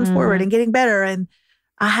keep going forward and getting better. And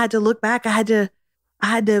I had to look back. I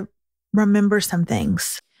had to remember some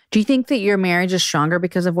things. Do you think that your marriage is stronger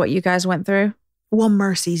because of what you guys went through? Well,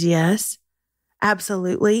 mercies, yes.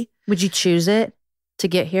 Absolutely. Would you choose it to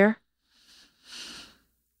get here?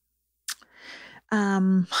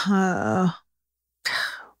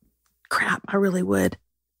 Crap, I really would.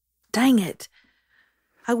 Dang it.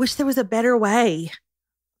 I wish there was a better way,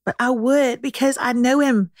 but I would, because I know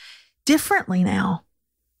him differently now.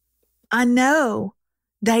 I know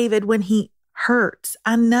David when he hurts.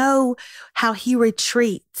 I know how he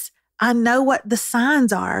retreats. I know what the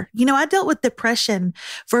signs are. I dealt with depression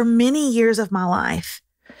for many years of my life.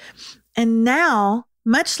 And now,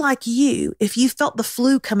 much like you, if you felt the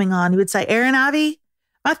flu coming on, you would say, Erin Ivy,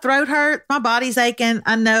 my throat hurts, my body's aching.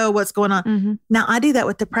 I know what's going on. Now I do that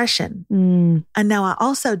with depression. And now I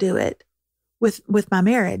also do it with my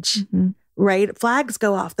marriage. Flags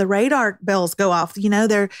go off. The radar bells go off.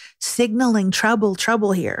 They're signaling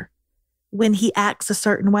trouble here. When he acts a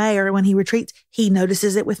certain way or when he retreats, he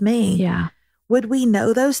notices it with me. Yeah. Would we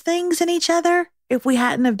know those things in each other if we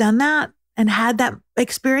hadn't have done that and had that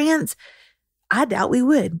experience? I doubt we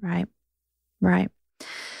would. Right.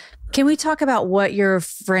 Can we talk about what your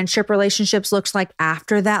friendship relationships looks like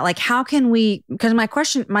after that? Like, how can we, because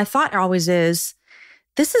my thought always is,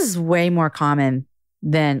 this is way more common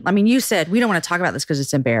than, you said, we don't want to talk about this because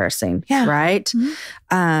it's embarrassing. Yeah. Right.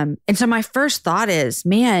 And so my first thought is,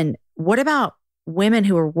 man, what about women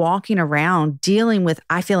who are walking around dealing with,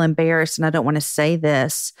 I feel embarrassed and I don't want to say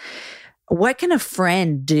this. What can a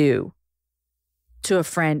friend do to a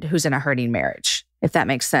friend who's in a hurting marriage? If that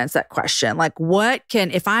makes sense, that question. Like,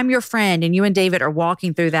 if I'm your friend and you and David are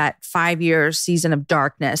walking through that 5-year season of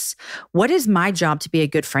darkness, what is my job to be a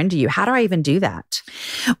good friend to you? How do I even do that?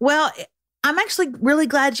 Well, I'm actually really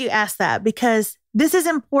glad you asked that, because this is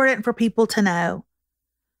important for people to know.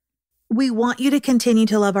 We want you to continue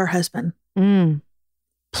to love our husband.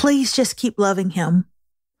 Please just keep loving him.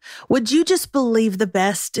 Would you just believe the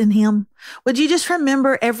best in him? Would you just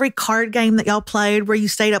remember every card game that y'all played where you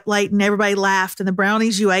stayed up late and everybody laughed and the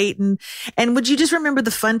brownies you ate? And would you just remember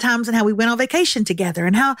the fun times and how we went on vacation together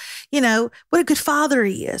and how, what a good father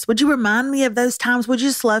he is? Would you remind me of those times? Would you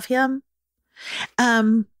just love him?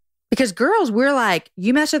 Because girls, we're like,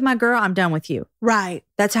 you mess with my girl, I'm done with you. Right.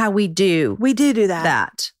 That's how we do. We do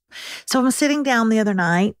that. So I'm sitting down the other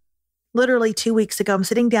night, literally 2 weeks ago, I'm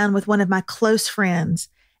sitting down with one of my close friends,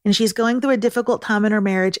 and she's going through a difficult time in her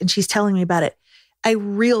marriage, and she's telling me about it. A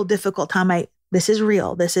real difficult time. This is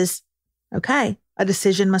real. This is, okay, a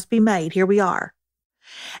decision must be made. Here we are.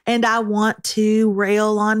 And I want to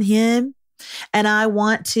rail on him, and I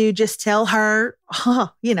want to just tell her,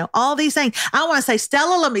 all these things. I want to say,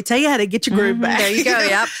 Stella, let me tell you how to get your groove back. There you go.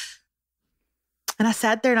 Yep. And I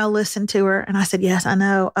sat there and I listened to her and I said, yes, I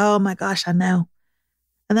know. Oh my gosh, I know.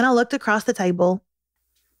 And then I looked across the table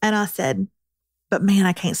and I said, but man,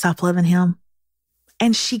 I can't stop loving him.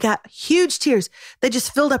 And she got huge tears. They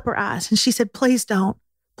just filled up her eyes. And she said, please don't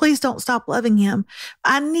stop loving him.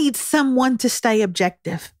 I need someone to stay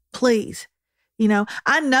objective. Please.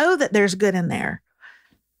 I know that there's good in there.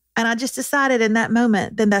 And I just decided in that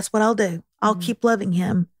moment, then that's what I'll do. I'll keep loving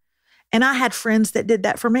him. And I had friends that did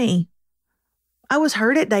that for me. I was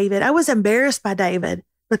hurt at David. I was embarrassed by David,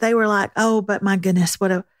 But they were like, oh, but my goodness,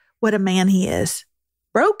 what a man he is.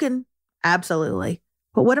 Broken. Absolutely.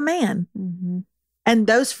 But what a man. Mm-hmm. And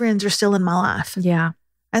those friends are still in my life. Yeah.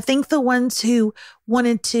 I think the ones who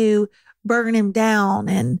wanted to burn him down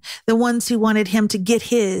and the ones who wanted him to get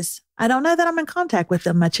his, I don't know that I'm in contact with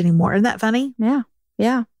them much anymore. Isn't that funny? Yeah.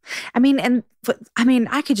 Yeah.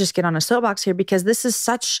 I could just get on a soapbox here because this is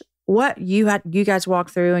such what you guys walk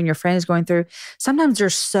through and your friend is going through. Sometimes they're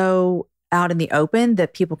so out in the open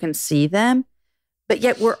that people can see them, but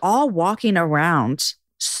yet we're all walking around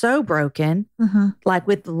so broken, like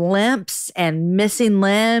with limps and missing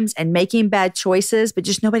limbs and making bad choices, but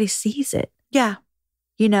just nobody sees it. Yeah.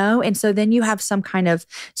 And so then you have some kind of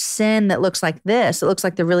sin that looks like this. It looks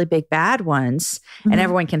like the really big bad ones and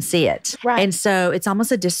everyone can see it. Right. And so it's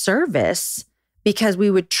almost a disservice because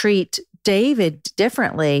we would treat David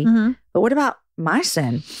differently. But what about my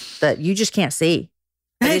sin that you just can't see?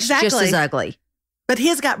 Exactly. It's just as ugly. But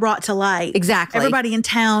his got brought to light. Exactly. Everybody in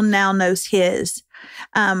town now knows his.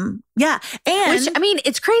 Yeah. And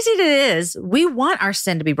It's crazy that it is. We want our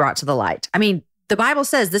sin to be brought to the light. The Bible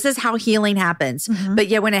says this is how healing happens. But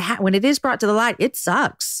yeah, when it is brought to the light, it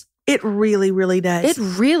sucks. It really, really does.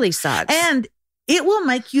 It really sucks. And it will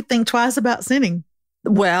make you think twice about sinning.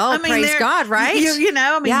 Well, praise God, right?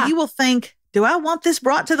 You will think, do I want this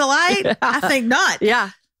brought to the light? I think not.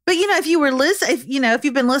 Yeah. But if you were if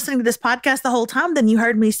you've been listening to this podcast the whole time, then you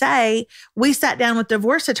heard me say, we sat down with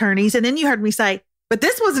divorce attorneys and then you heard me say, but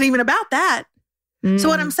this wasn't even about that. So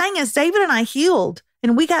what I'm saying is David and I healed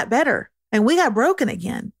and we got better and we got broken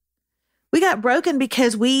again. We got broken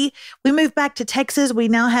because we moved back to Texas. We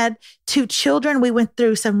now had 2 children. We went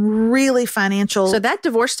through some really financial. So that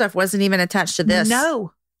divorce stuff wasn't even attached to this.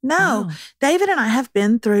 No. David and I have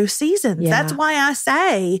been through seasons. Yeah. That's why I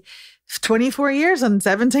say 24 years and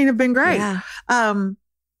 17 have been great. Yeah.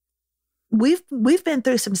 We've been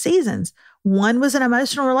through some seasons. One was an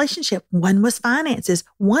emotional relationship. One was finances.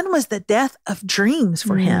 One was the death of dreams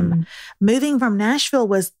for him. Moving from Nashville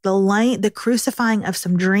was the crucifying of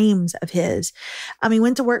some dreams of his. He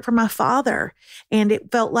went to work for my father and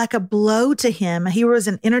it felt like a blow to him. He was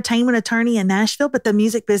an entertainment attorney in Nashville, but the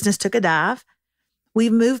music business took a dive. We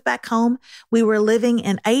moved back home. We were living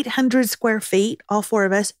in 800 square feet, all 4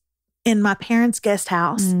 of us, in my parents' guest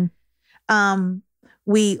house.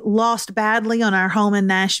 We lost badly on our home in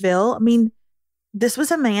Nashville. This was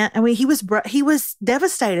a man. He was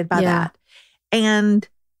devastated by that. And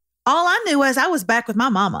all I knew was I was back with my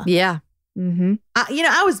mama. Yeah.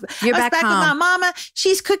 I was back with my mama.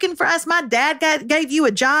 She's cooking for us. My dad gave you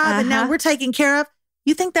a job and now we're taken care of.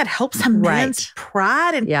 You think that helps a man's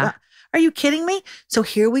pride? And are you kidding me? So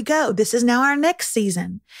here we go. This is now our next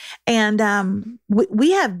season. And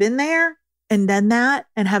we have been there and done that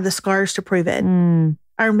and have the scars to prove it.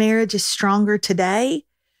 Our marriage is stronger today,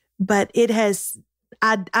 but it has,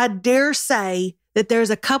 I dare say that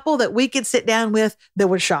there's a couple that we could sit down with that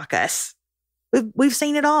would shock us. We've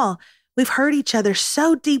seen it all. We've hurt each other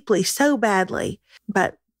so deeply, so badly,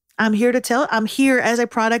 but I'm here as a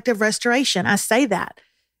product of restoration. I say that.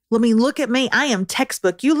 Look at me. I am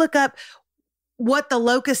textbook. You look up what the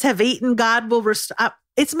locusts have eaten, God will restore.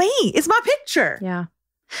 It's me. It's my picture. Yeah.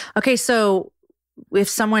 Okay. So if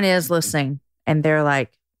someone is listening and they're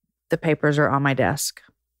like, the papers are on my desk,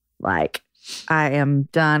 like I am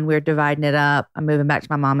done. We're dividing it up. I'm moving back to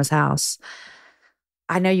my mama's house.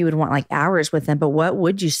 I know you would want like hours with them, but what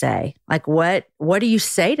would you say? Like, what do you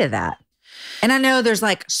say to that? And I know there's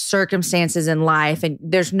like circumstances in life and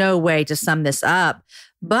there's no way to sum this up,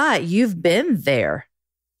 but you've been there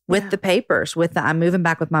with the papers, I'm moving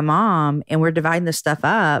back with my mom and we're dividing this stuff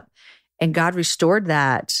up and God restored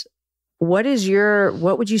that. What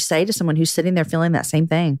would you say to someone who's sitting there feeling that same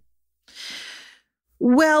thing?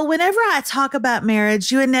 Well, whenever I talk about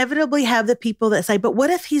marriage, you inevitably have the people that say, but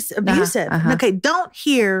what if he's abusive? Okay, don't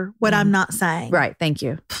hear what I'm not saying. Right. Thank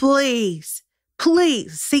you. Please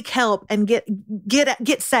seek help and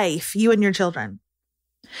get safe, you and your children.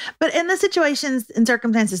 But in the situations and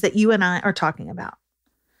circumstances that you and I are talking about,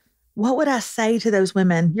 what would I say to those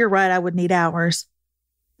women? You're right, I would need hours.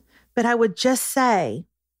 But I would just say,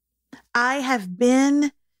 I have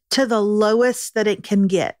been to the lowest that it can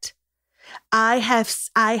get. I have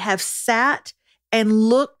sat and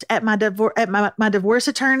looked at my divorce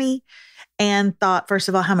attorney and thought, first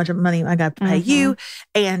of all, how much money I got to pay you,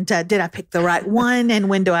 and did I pick the right one, and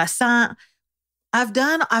when do I sign? I've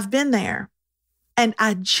been there, and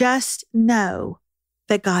I just know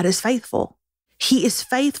that God is faithful. He is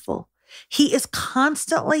faithful. He is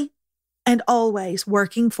constantly and always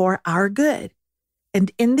working for our good.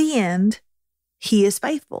 And in the end, He is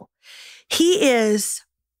faithful. He is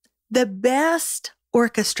the best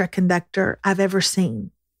orchestra conductor I've ever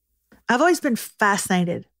seen. I've always been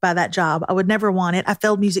fascinated by that job. I would never want it. I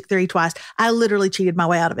failed music theory twice. I literally cheated my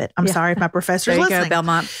way out of it. I'm sorry if my professor's listening. There you go,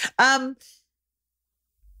 Belmont.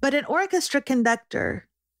 But an orchestra conductor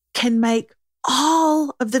can make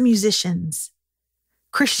all of the musicians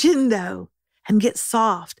crescendo and get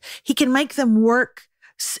soft. He can make them work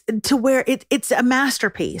to where it's a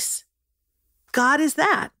masterpiece. God is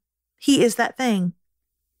that. He is that thing.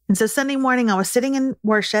 And so Sunday morning, I was sitting in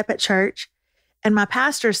worship at church, and my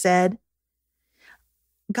pastor said,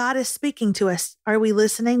 God is speaking to us. Are we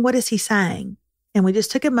listening? What is he saying? And we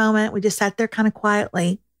just took a moment. We just sat there kind of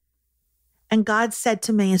quietly. And God said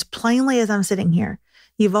to me as plainly as I'm sitting here,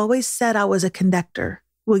 you've always said I was a conductor.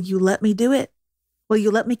 Will you let me do it? Will you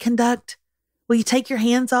let me conduct? Will you take your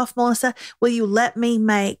hands off, Melissa? Will you let me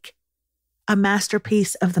make a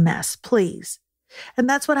masterpiece of the mess, please? And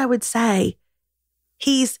that's what I would say.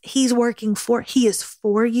 He's working he is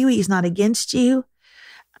for you. He's not against you.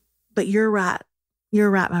 But you're right. You're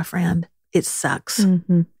right, my friend. It sucks.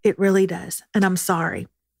 Mm-hmm. It really does. And I'm sorry.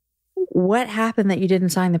 What happened that you didn't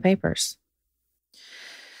sign the papers?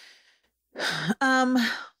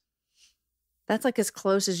 That's like as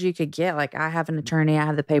close as you could get. Like, I have an attorney. I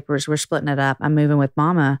have the papers. We're splitting it up. I'm moving with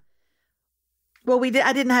Mama. Well, I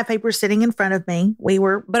didn't have papers sitting in front of me.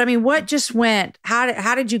 But I mean, what just went?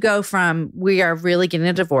 How did you go from we are really getting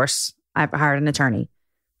a divorce? I've hired an attorney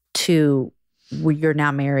to you're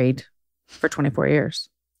now married for 24 years.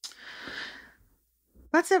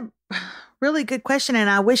 That's a really good question. And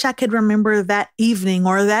I wish I could remember that evening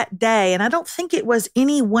or that day. And I don't think it was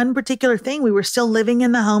any one particular thing. We were still living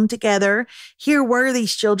in the home together. Here were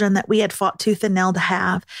these children that we had fought tooth and nail to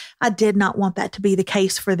have. I did not want that to be the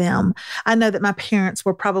case for them. I know that my parents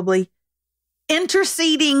were probably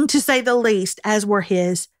interceding, to say the least, as were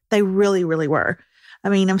his. They really, really were. I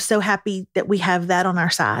mean, I'm so happy that we have that on our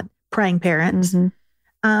side, praying parents.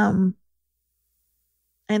 Mm-hmm.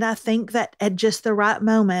 And I think that at just the right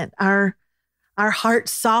moment, our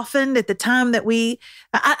hearts softened at the time that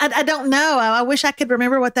I don't know. I wish I could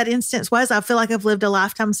remember what that instance was. I feel like I've lived a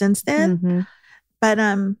lifetime since then. Mm-hmm.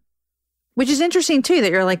 But, which is interesting too, that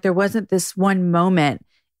you're like, there wasn't this one moment.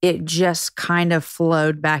 It just kind of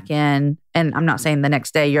flowed back in. And I'm not saying the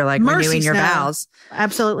next day you're like renewing your vows.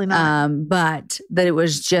 Absolutely not. But that it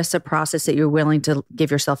was just a process that you're willing to give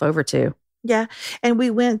yourself over to. Yeah. And we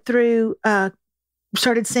went through,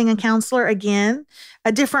 started seeing a counselor again,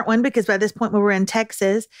 a different one, because by this point we were in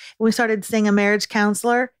Texas. We started seeing a marriage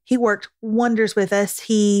counselor. He worked wonders with us.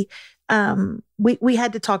 We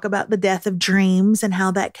had to talk about the death of dreams and how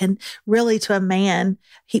that can really, to a man,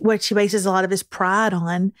 what he bases a lot of his pride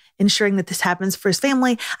on, ensuring that this happens for his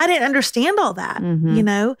family. I didn't understand all that, mm-hmm. you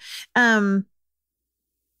know.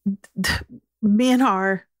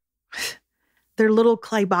 Men they're little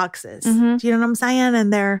clay boxes. Mm-hmm. Do you know what I'm saying?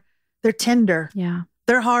 And they're tender. Yeah.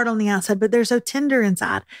 They're hard on the outside, but they're so tender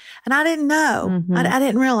inside. And I didn't know. Mm-hmm. I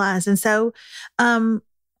didn't realize. And so I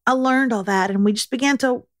learned all that. And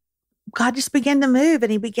God just began to move,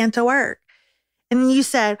 and he began to work. And you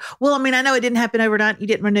said, well, I mean, I know it didn't happen overnight. You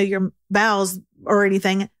didn't renew your vows or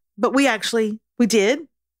anything, but we did.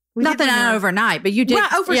 Nothing overnight, but you did.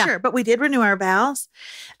 Right, for sure. But we did renew our vows.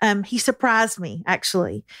 He surprised me,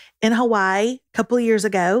 actually, in Hawaii a couple of years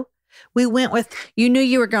ago. We went with... You knew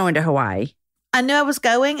you were going to Hawaii. I knew I was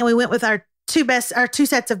going, and we went with our two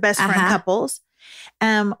sets of best friend couples,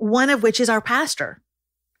 one of which is our pastor.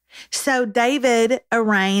 So David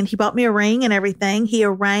he bought me a ring and everything. He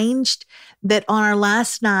arranged that on our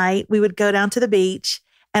last night, we would go down to the beach,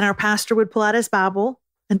 and our pastor would pull out his Bible,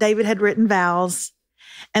 and David had written vows.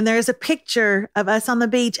 And there's a picture of us on the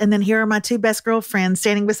beach, and then here are my two best girlfriends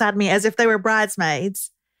standing beside me as if they were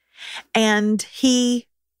bridesmaids. And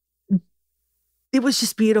it was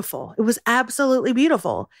just beautiful. It was absolutely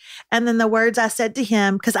beautiful. And then the words I said to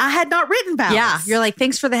him, because I had not written vows. Yeah. You're like,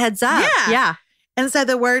 thanks for the heads up. Yeah. And so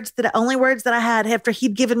the only words that I had after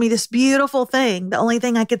he'd given me this beautiful thing, the only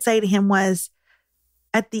thing I could say to him was,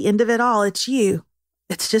 at the end of it all, it's you.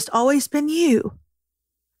 It's just always been you.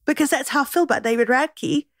 Because that's how I feel about David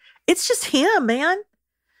Radke. It's just him, man.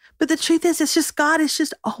 But the truth is, it's just God. It's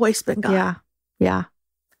just always been God. Yeah. Yeah.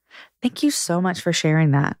 Thank you so much for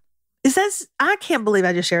sharing that. I can't believe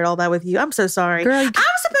I just shared all that with you. I'm so sorry. Girl, I'm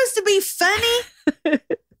supposed to be funny.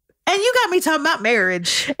 And you got me talking about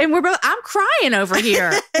marriage. And I'm crying over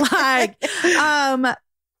here. Like, I'm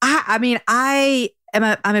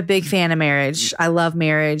a big fan of marriage. I love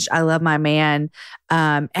marriage. I love my man.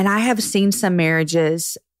 And I have seen some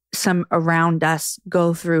marriages, some around us,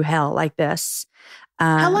 go through hell like this.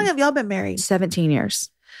 How long have y'all been married? 17 years.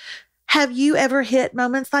 Have you ever hit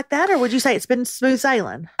moments like that? Or would you say it's been smooth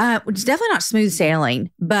sailing? It's definitely not smooth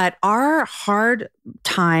sailing, but our hard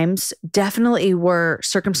times definitely were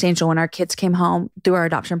circumstantial when our kids came home through our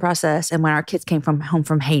adoption process and when our kids came home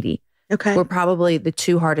from Haiti. Okay. Were probably the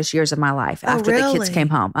 2 hardest years of my life after the kids came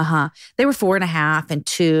home. They were 4.5 and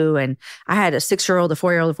 2. And I had a 6-year-old, a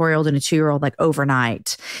 4-year-old, a 4-year-old, and a 2-year-old like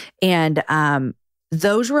overnight. And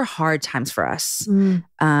those were hard times for us.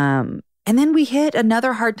 And then we hit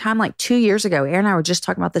another hard time like 2 years ago. Aaron and I were just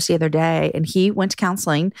talking about this the other day, and he went to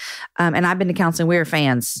counseling. And I've been to counseling. We were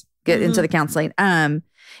fans. Get into the counseling.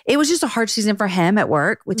 It was just a hard season for him at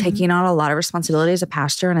work with taking on a lot of responsibility as a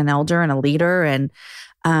pastor and an elder and a leader. And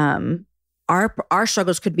our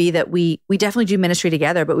struggles could be that we definitely do ministry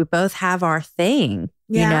together, but we both have our thing,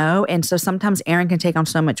 you know? And so sometimes Aaron can take on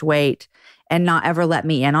so much weight and not ever let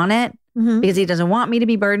me in on it because he doesn't want me to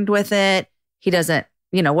be burdened with it. He doesn't,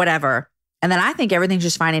 whatever. And then I think everything's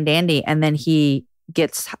just fine and dandy. And then he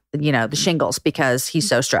gets, the shingles because he's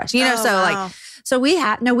so stressed, so we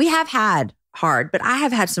have had hard, but I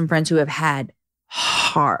have had some friends who have had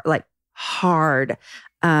hard.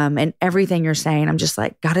 And everything you're saying, I'm just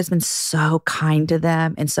like, God has been so kind to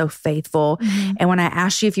them and so faithful. And when I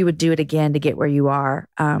asked you if you would do it again to get where you are,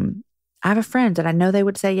 I have a friend that I know they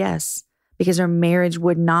would say yes, because their marriage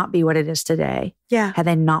would not be what it is today. Yeah. Had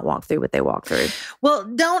they not walked through what they walked through. Well,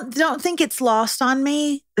 don't think it's lost on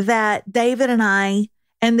me that David and I,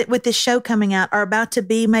 and with this show coming out, are about to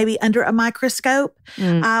be maybe under a microscope.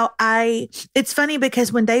 It's funny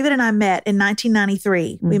because when David and I met in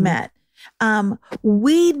 1993, we met.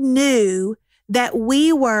 We knew that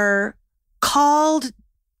we were called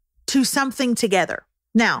to something together.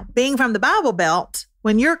 Now, being from the Bible Belt,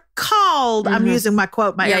 when you're called, I'm using my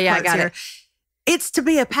quote, my air quotes here. It's to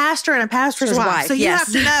be a pastor and a pastor's wife. So you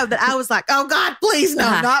have to know that I was like, oh God, please,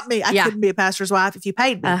 no, not me. I couldn't be a pastor's wife if you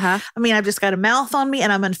paid me. I mean, I've just got a mouth on me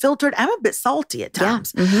and I'm unfiltered. I'm a bit salty at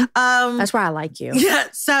times. That's why I like you. Yeah.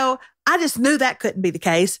 So I just knew that couldn't be the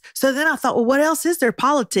case. So then I thought, well, what else is there?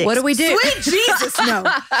 Politics. What do we do? Sweet Jesus, no.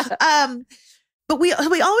 But we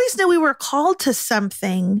always knew we were called to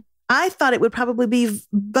something. I thought it would probably be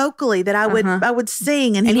vocally that I would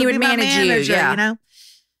sing and he would be manage my manager, you know?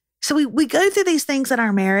 So we go through these things in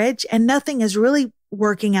our marriage and nothing is really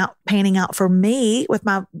panning out for me with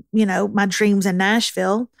my, my dreams in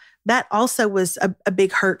Nashville. That also was a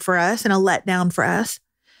big hurt for us and a letdown for us.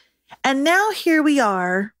 And now here we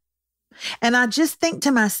are. And I just think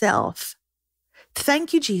to myself,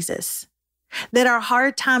 thank you, Jesus, that our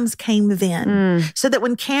hard times came then. So that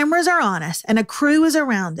when cameras are on us and a crew is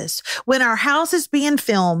around us, when our house is being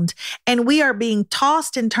filmed and we are being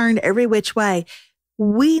tossed and turned every which way,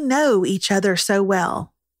 we know each other so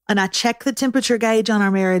well. And I check the temperature gauge on our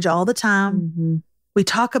marriage all the time. We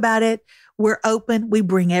talk about it. We're open. We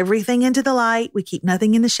bring everything into the light. We keep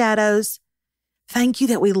nothing in the shadows. Thank you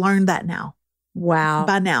that we learned that now. Wow.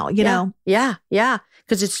 By now, you know? Yeah.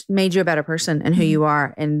 Because it's made you a better person and who you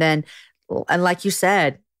are. And then, and like you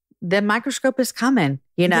said, the microscope is coming,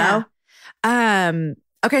 Okay.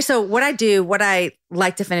 So what I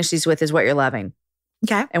like to finish these with is what you're loving.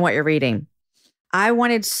 Okay. And what you're reading. I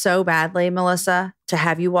wanted so badly, Melissa, to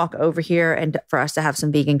have you walk over here and for us to have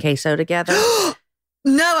some vegan queso together.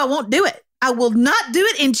 No, I won't do it. I will not do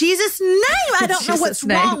it in Jesus' name. I don't know what's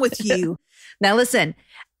wrong with you. Now listen,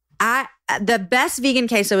 the best vegan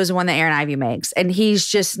queso is the one that Aaron Ivy makes, and he's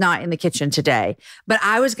just not in the kitchen today. But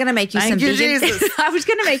I was going to make you some vegan. I was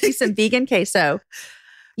going to make you some vegan queso.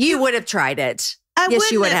 You would have tried it.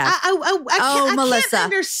 Yes, you would have. I Melissa, can't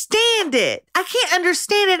understand it. I can't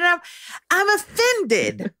understand it, and I'm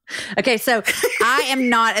offended. Okay, so I am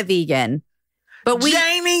not a vegan. But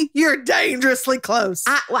Jamie, you're dangerously close.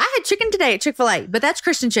 I had chicken today at Chick-fil-A, but that's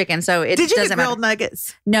Christian chicken, so it doesn't matter. Did you get grilled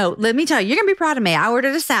nuggets? No, let me tell you, you're going to be proud of me. I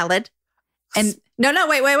ordered a salad, and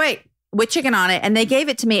wait, with chicken on it, and they gave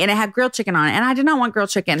it to me, and it had grilled chicken on it, and I did not want grilled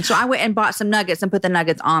chicken, so I went and bought some nuggets and put the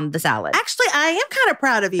nuggets on the salad. Actually, I am kind of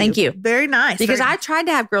proud of you. Thank you. Very nice. Because I tried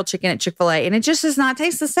to have grilled chicken at Chick-fil-A, and it just does not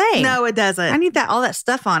taste the same. No, it doesn't. I need all that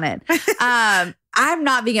stuff on it. I'm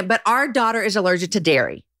not vegan, but our daughter is allergic to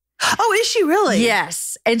dairy. Oh, is she really?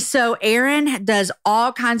 Yes. And so Aaron does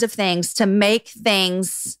all kinds of things to make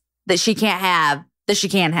things that she can't have, that she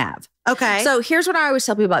can have. Okay. So here's what I always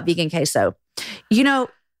tell people about vegan queso.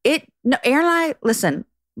 Aaron and I, listen,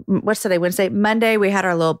 what's today? Wednesday? Monday, we had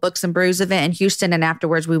our little Books and Brews event in Houston. And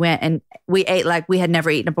afterwards we went and we ate like we had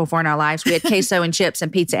never eaten it before in our lives. We had queso and chips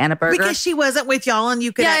and pizza and a burger. Because she wasn't with y'all and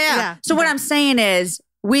you could. Yeah. So what I'm saying is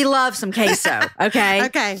we love some queso. Okay.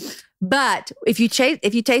 Okay. But if you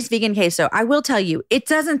taste vegan queso, I will tell you, it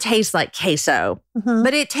doesn't taste like queso,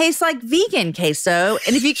 but it tastes like vegan queso.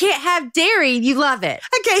 And if you can't have dairy, you love it.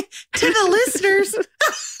 Okay, to the listeners,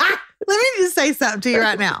 let me just say something to you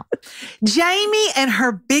right now. Jamie and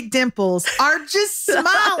her big dimples are just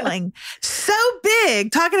smiling so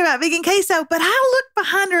big talking about vegan queso, but I look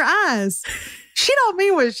behind her eyes. She don't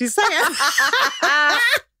mean what she's saying.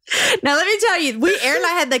 Now, let me tell you, Aaron and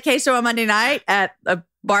I had the queso on Monday night at a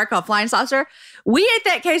bar called Flying Saucer. We ate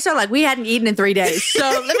that queso like we hadn't eaten in 3 days. So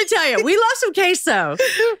let me tell you, we love some queso.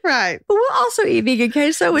 Right. But we'll also eat vegan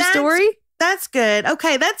queso with Story. That's good.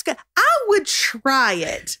 Okay, that's good. I would try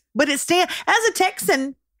it, but as a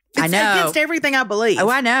Texan, it's against everything I believe. Oh,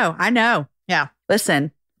 I know. Yeah.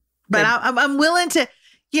 Listen. But I'm willing to,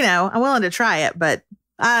 I'm willing to try it, but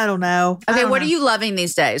I don't know. Okay, what are you loving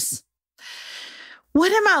these days?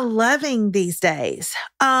 What am I loving these days?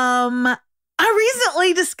 I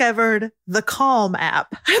recently discovered the Calm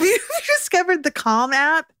app. Have you discovered the Calm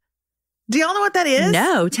app? Do y'all know what that is?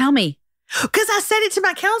 No, tell me. Because I said it to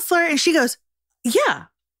my counselor and she goes, yeah.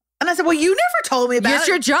 And I said, well, you never told me about it. It's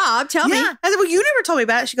your job. Tell me. I said, well, you never told me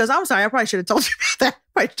about it. She goes, I'm sorry. I probably should have told you about that.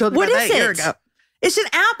 Probably told you about that a year ago. It's an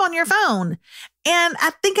app on your phone. And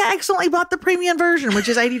I think I accidentally bought the premium version, which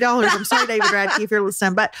is $80. I'm sorry, David Radke, if you're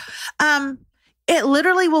listening. But it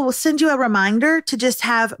literally will send you a reminder to just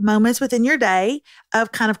have moments within your day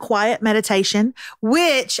of kind of quiet meditation,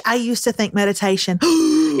 which I used to think meditation.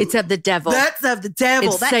 It's of the devil. That's of the devil.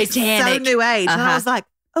 It's That's satanic. So new age. And I was like,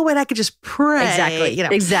 oh, wait, I could just pray. Exactly.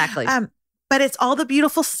 Exactly. But it's all the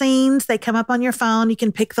beautiful scenes. They come up on your phone. You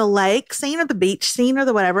can pick the lake scene or the beach scene or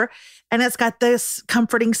the whatever. And it's got this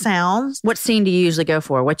comforting sounds. What scene do you usually go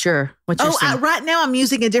for? What's your scene? Right now I'm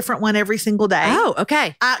using a different one every single day. Oh,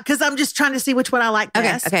 okay. Because I'm just trying to see which one I like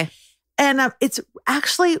best. Okay. And it's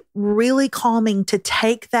actually really calming to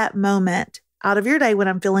take that moment out of your day when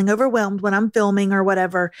I'm feeling overwhelmed, when I'm filming or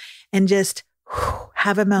whatever, and just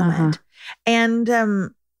have a moment and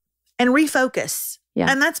refocus. Yeah.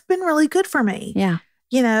 And that's been really good for me. Yeah.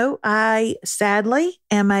 I sadly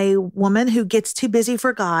am a woman who gets too busy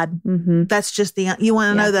for God. Mm-hmm. That's just you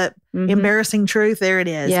want to know the embarrassing truth. There it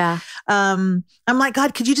is. Yeah. I'm like,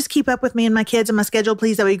 God, could you just keep up with me and my kids and my schedule,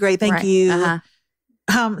 please? That'd be great. Thank you.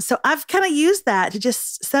 So I've kind of used that to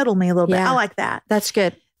just settle me a little bit. I like that. That's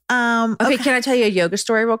good. Okay. Can I tell you a yoga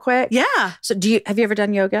story real quick? Yeah. So have you ever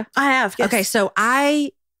done yoga? I have. Yes. Okay. So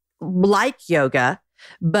I like yoga,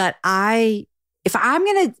 but if I'm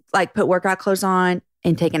going to put workout clothes on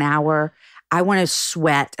and take an hour, I want to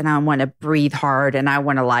sweat and I want to breathe hard and I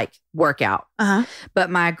want to work out. But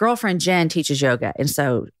my girlfriend Jen teaches yoga. And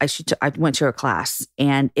so I went to her class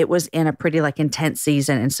and it was in a pretty intense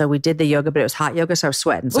season. And so we did the yoga, but it was hot yoga. So I was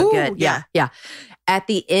sweating. So good. Yeah. At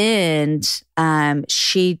the end,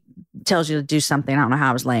 she tells you to do something. I don't know how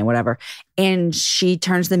I was laying, whatever. And she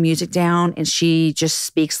turns the music down and she just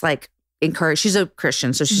speaks encourage. She's a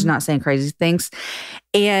Christian, so she's not saying crazy things.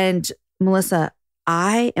 And Melissa,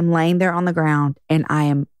 I am laying there on the ground and I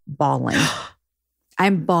am bawling.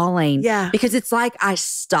 I'm bawling. Yeah. Because it's like I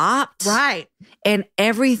stopped. Right. And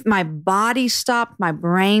my body stopped, my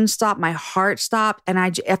brain stopped, my heart stopped. And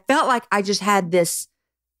I felt like I just had this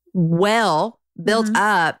well built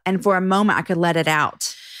up. And for a moment I could let it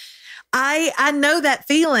out. I know that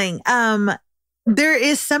feeling. There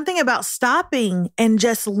is something about stopping and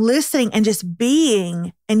just listening and just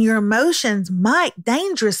being, and your emotions might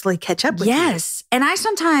dangerously catch up with you. Yes. And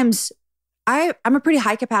I'm a pretty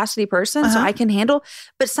high capacity person, so I can handle,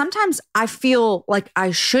 but sometimes I feel like I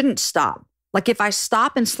shouldn't stop. Like if I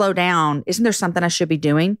stop and slow down, isn't there something I should be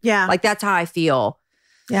doing? Yeah. That's how I feel.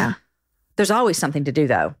 Yeah. There's always something to do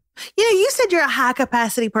though. You said you're a high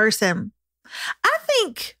capacity person. I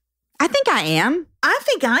think I am. I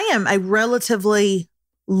think I am a relatively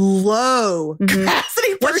low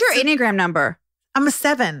capacity person. What's your Enneagram number? I'm a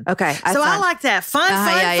 7. Okay. So I like that. Fun.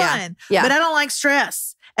 Yeah. But I don't like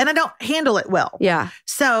stress and I don't handle it well. Yeah.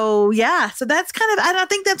 So that's kind of, and I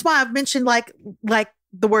think that's why I've mentioned like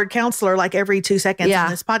the word counselor every 2 seconds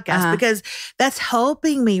on this podcast, because that's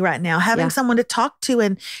helping me right now. Having someone to talk to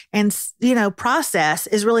and process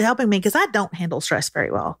is really helping me because I don't handle stress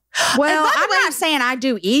very well. Well, I'm not saying I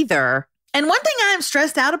do either. And one thing I'm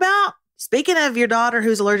stressed out about, speaking of your daughter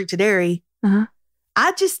who's allergic to dairy,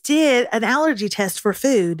 I just did an allergy test for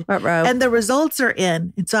food and the results are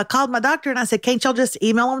in. And so I called my doctor and I said, can't y'all just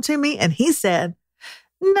email them to me? And he said,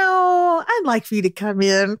 no, I'd like for you to come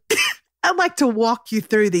in. I'd like to walk you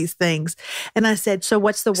through these things. And I said, so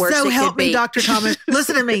what's the worst? So help me, Dr. Thomas.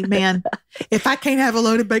 Listen to me, man. If I can't have a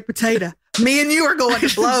loaded baked potato, me and you are going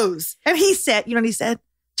to blows. And he said, he said,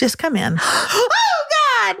 just come in. Oh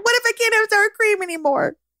God, what if I can't have sour cream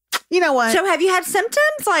anymore? You know what? So have you had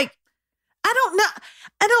symptoms? Like, I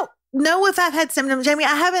don't know if I've had symptoms, Jamie.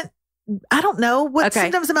 I don't know what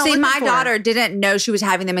symptoms am I looking my for. daughter didn't know she was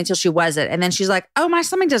having them until she wasn't. And then she's like, oh, my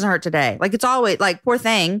stomach doesn't hurt today. Like, it's always like, poor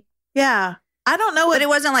thing. Yeah. I don't know. But it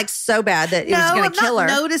wasn't like so bad that it was going to kill her. I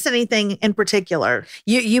don't notice anything in particular.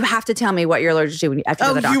 You have to tell me what you're allergic to when you have to go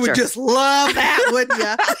to the doctor. You would just love that, wouldn't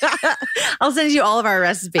you? I'll send you all of our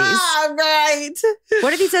recipes. Oh, right.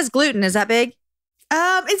 What if he says gluten? Is that big?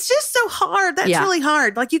 It's just so hard. That's really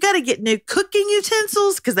hard. Like, you got to get new cooking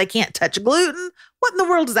utensils because they can't touch gluten. What in the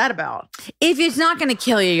world is that about? If it's not going to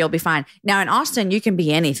kill you, you'll be fine. Now in Austin, you can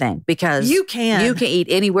be anything because you can eat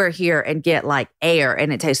anywhere here and get like air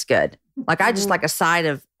and it tastes good. Like I just like a side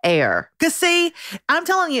of air. Because see, I'm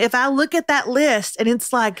telling you, if I look at that list and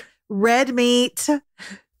it's like red meat,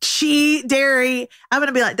 cheese, dairy, I'm going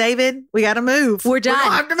to be like, David, we got to move. We're done.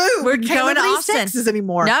 We have to move. We're we can't going to live Austin. Texas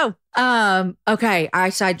anymore. No. Okay. I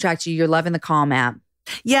sidetracked you. You're loving the Calm app.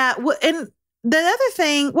 Yeah. And the other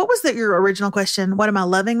thing, what was your original question? What am I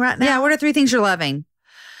loving right now? Yeah. What are 3 things you're loving?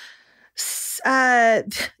 The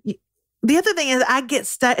other thing is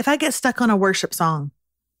if I get stuck on a worship song,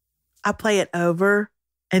 I play it over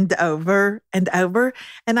and over and over,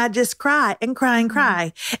 and I just cry and cry and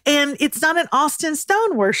cry. And it's not an Austin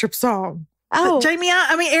Stone worship song. Oh, but Jamie,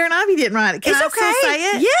 Aaron Ivey didn't write it. Can I still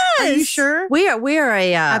say it? Yes. Are you sure? We are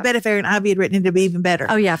a. I bet if Aaron Ivey had written it, it'd be even better.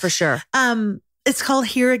 Oh yeah, for sure. It's called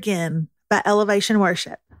Here Again by Elevation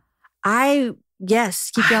Worship. Yes,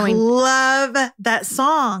 keep going. I love that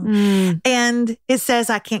song. And it says,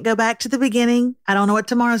 I can't go back to the beginning. I don't know what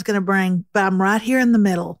tomorrow's going to bring, but I'm right here in the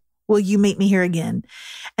middle. Will you meet me here again?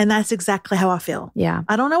 And that's exactly how I feel. Yeah.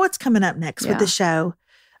 I don't know what's coming up next with the show.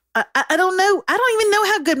 I don't know. I don't even know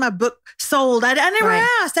how good my book sold. I never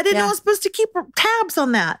asked. I didn't know I was supposed to keep tabs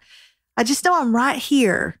on that. I just know I'm right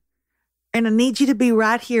here. And I need you to be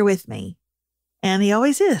right here with me. And he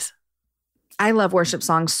always is. I love worship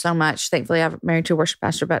songs so much. Thankfully, I'm married to a worship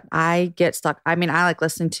pastor, but I get stuck. I like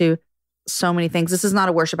listening to so many things. This is not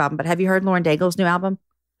a worship album, but have you heard Lauren Daigle's new album?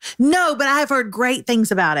 No, but I have heard great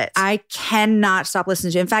things about it. I cannot stop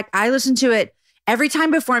listening to it. In fact, I listen to it every time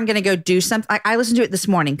before I'm going to go do something. I listened to it this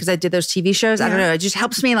morning because I did those TV shows. I don't know. It just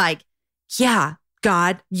helps me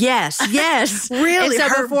God, yes. Really? And so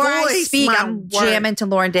her before I voice, speak, I'm jamming to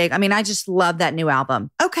Lauren Daigle. I just love that new album.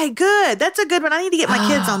 Okay, good. That's a good one. I need to get my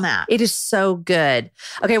kids on that. It is so good.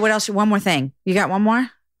 Okay, what else? One more thing. You got one more?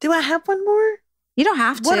 Do I have one more? You don't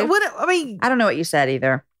have to. I don't know what you said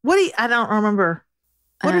either. I don't remember.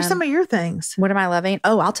 What are some of your things? What am I loving?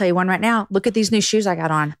 Oh, I'll tell you one right now. Look at these new shoes I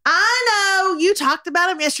got on. I know. You talked about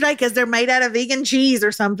them yesterday because they're made out of vegan cheese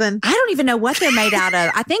or something. I don't even know what they're made out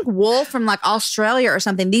of. I think wool from like Australia or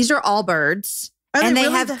something. These are Allbirds. And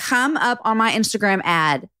they have come up on my Instagram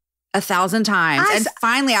ad 1,000 times. And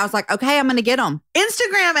finally I was like, okay, I'm going to get them.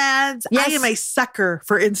 Instagram ads. Yes. I am a sucker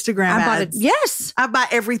for Instagram ads. Yes. I buy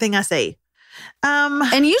everything I see.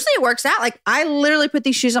 And usually it works out. Like I literally put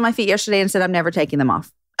these shoes on my feet yesterday and said, I'm never taking them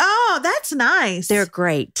off. Oh, that's nice. They're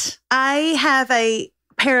great. I have a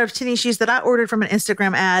pair of tennis shoes that I ordered from an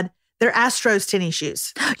Instagram ad. They're Astros tennis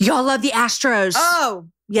shoes. Y'all love the Astros. Oh,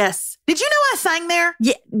 yes. Did you know I sang there?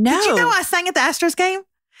 Yeah, no. Did you know I sang at the Astros game?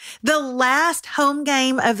 The last home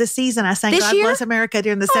game of the season, I sang God Bless America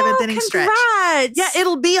during the 7th inning stretch. Yeah,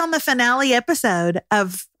 it'll be on the finale episode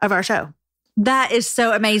of our show. That is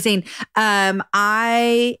so amazing.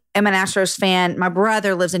 I am an Astros fan. My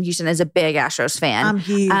brother lives in Houston, is a big Astros fan. I'm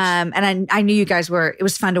huge. And I knew you guys were. It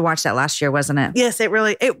was fun to watch that last year, wasn't it? Yes, it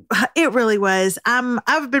really was.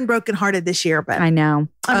 I've been brokenhearted this year, but I know.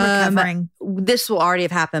 I'm recovering. This will already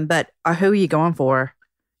have happened, but who are you going for?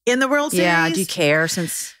 In the World Series? Yeah, do you care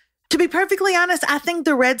To be perfectly honest, I think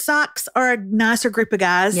the Red Sox are a nicer group of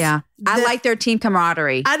guys. Yeah. I like their team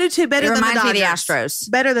camaraderie. I do too. Better than the Dodgers. It reminds me of the Astros.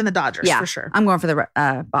 Better than the Dodgers, for sure. I'm going for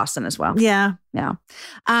the Boston as well. Yeah. Yeah.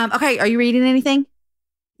 Okay. Are you reading anything?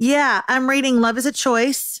 Yeah. I'm reading Love is a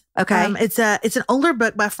Choice. Okay. It's an older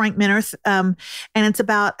book by Frank Minirth. And it's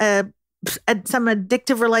about some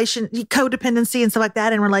addictive codependency and stuff like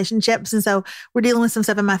that in relationships. And so we're dealing with some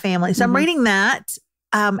stuff in my family. So I'm reading that.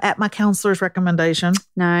 At my counselor's recommendation.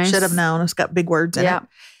 Nice. Should have known. It's got big words in it.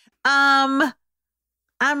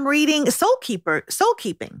 I'm reading Soul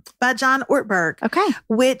Keeping by John Ortberg. Okay.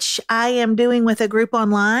 Which I am doing with a group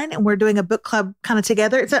online, and we're doing a book club kind of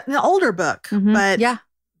together. It's an older book, but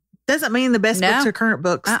doesn't mean the best books are current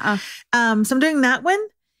books. So I'm doing that one,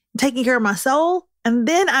 taking care of my soul. And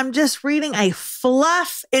then I'm just reading a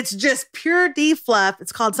fluff. It's just pure D fluff.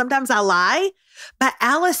 It's called Sometimes I Lie, by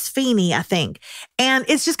Alice Feeney, I think. And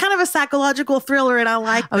it's just kind of a psychological thriller, and I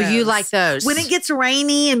like those. Oh, you like those? When it gets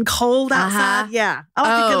rainy and cold outside, yeah. I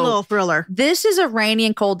like a good little thriller. This is a rainy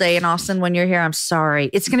and cold day in Austin when you're here. I'm sorry.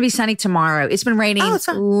 It's going to be sunny tomorrow. It's been raining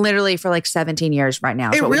literally for like 17 years right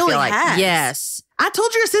now. It really has. Like. Yes. I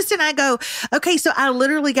told your assistant, I go, okay, so I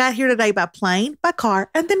literally got here today by plane, by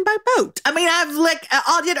car, and then by boat. I mean,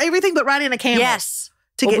 I did everything but ride in a camel. Yes.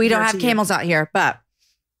 We don't have camels out here, but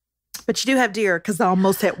you do have deer because I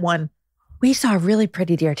almost hit one. We saw a really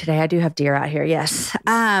pretty deer today. I do have deer out here. Yes.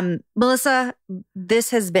 Melissa,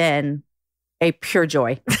 this has been a pure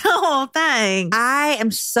joy. Oh, thanks. I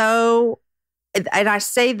am so, and I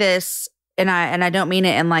say this, and I don't mean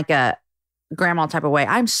it in like a grandma type of way.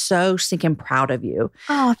 I'm so stinking proud of you.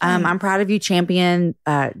 Oh, thanks. I'm proud of you, champion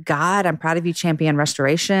God. I'm proud of you, champion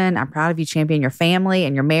restoration. I'm proud of you, champion your family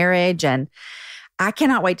and your marriage. And I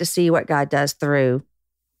cannot wait to see what God does through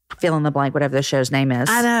fill in the blank, whatever the show's name is.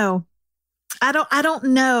 I know. I don't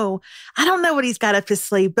know. I don't know what he's got up his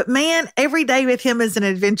sleeve, but man, every day with him is an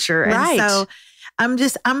adventure. Right. And so I'm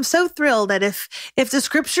so thrilled that if the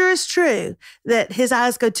scripture is true, that his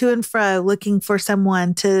eyes go to and fro looking for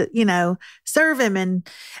someone to, serve him, and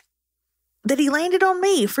that he landed on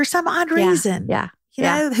me for some odd reason. Yeah. You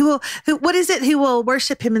know, who will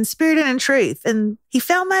worship him in spirit and in truth. And he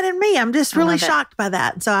found that in me. I'm just really shocked by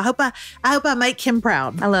that. So I hope I make him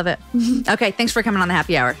proud. I love it. Okay. Thanks for coming on the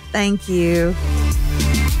happy hour. Thank you.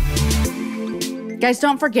 Guys,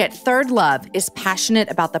 don't forget, Third Love is passionate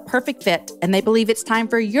about the perfect fit, and they believe it's time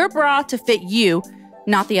for your bra to fit you,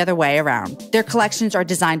 not the other way around. Their collections are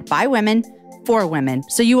designed by women for women,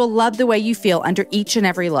 so you will love the way you feel under each and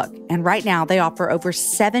every look. And right now, they offer over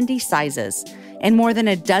 70 sizes and more than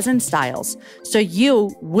a dozen styles, so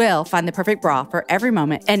you will find the perfect bra for every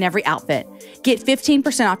moment and every outfit. Get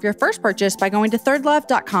 15% off your first purchase by going to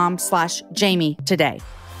thirdlove.com/Jamie today.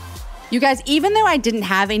 You guys, even though I didn't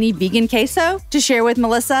have any vegan queso to share with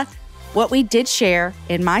Melissa, what we did share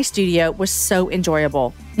in my studio was so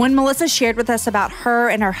enjoyable. When Melissa shared with us about her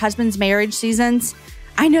and her husband's marriage seasons,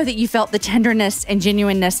 I know that you felt the tenderness and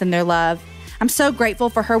genuineness in their love. I'm so grateful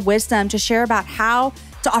for her wisdom to share about how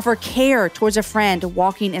to offer care towards a friend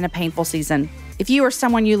walking in a painful season. If you or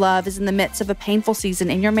someone you love is in the midst of a painful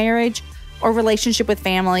season in your marriage or relationship with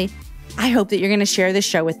family, I hope that you're going to share this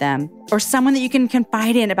show with them or someone that you can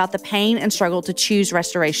confide in about the pain and struggle to choose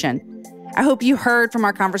restoration. I hope you heard from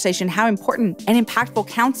our conversation how important and impactful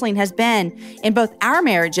counseling has been in both our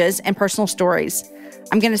marriages and personal stories.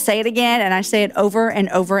 I'm going to say it again, and I say it over and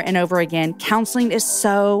over and over again. Counseling is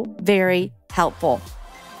so very helpful.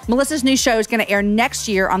 Melissa's new show is going to air next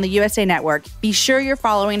year on the USA Network. Be sure you're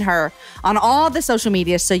following her on all the social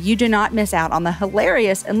media so you do not miss out on the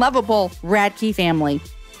hilarious and lovable Radke family.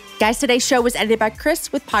 Guys, today's show was edited by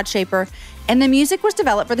Chris with Podshaper, and the music was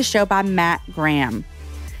developed for the show by Matt Graham.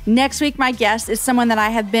 Next week, my guest is someone that I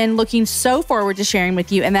have been looking so forward to sharing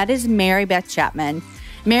with you, and that is Mary Beth Chapman.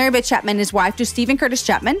 Mary Beth Chapman is wife to Stephen Curtis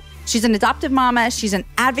Chapman. She's an adoptive mama. She's an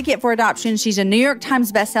advocate for adoption. She's a New York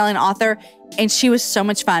Times bestselling author, and she was so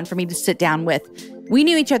much fun for me to sit down with. We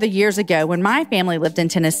knew each other years ago when my family lived in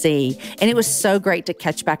Tennessee, and it was so great to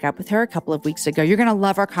catch back up with her a couple of weeks ago. You're going to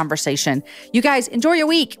love our conversation. You guys, enjoy your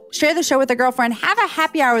week. Share the show with a girlfriend. Have a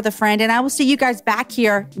happy hour with a friend, and I will see you guys back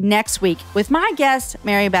here next week with my guest,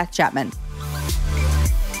 Mary Beth Chapman.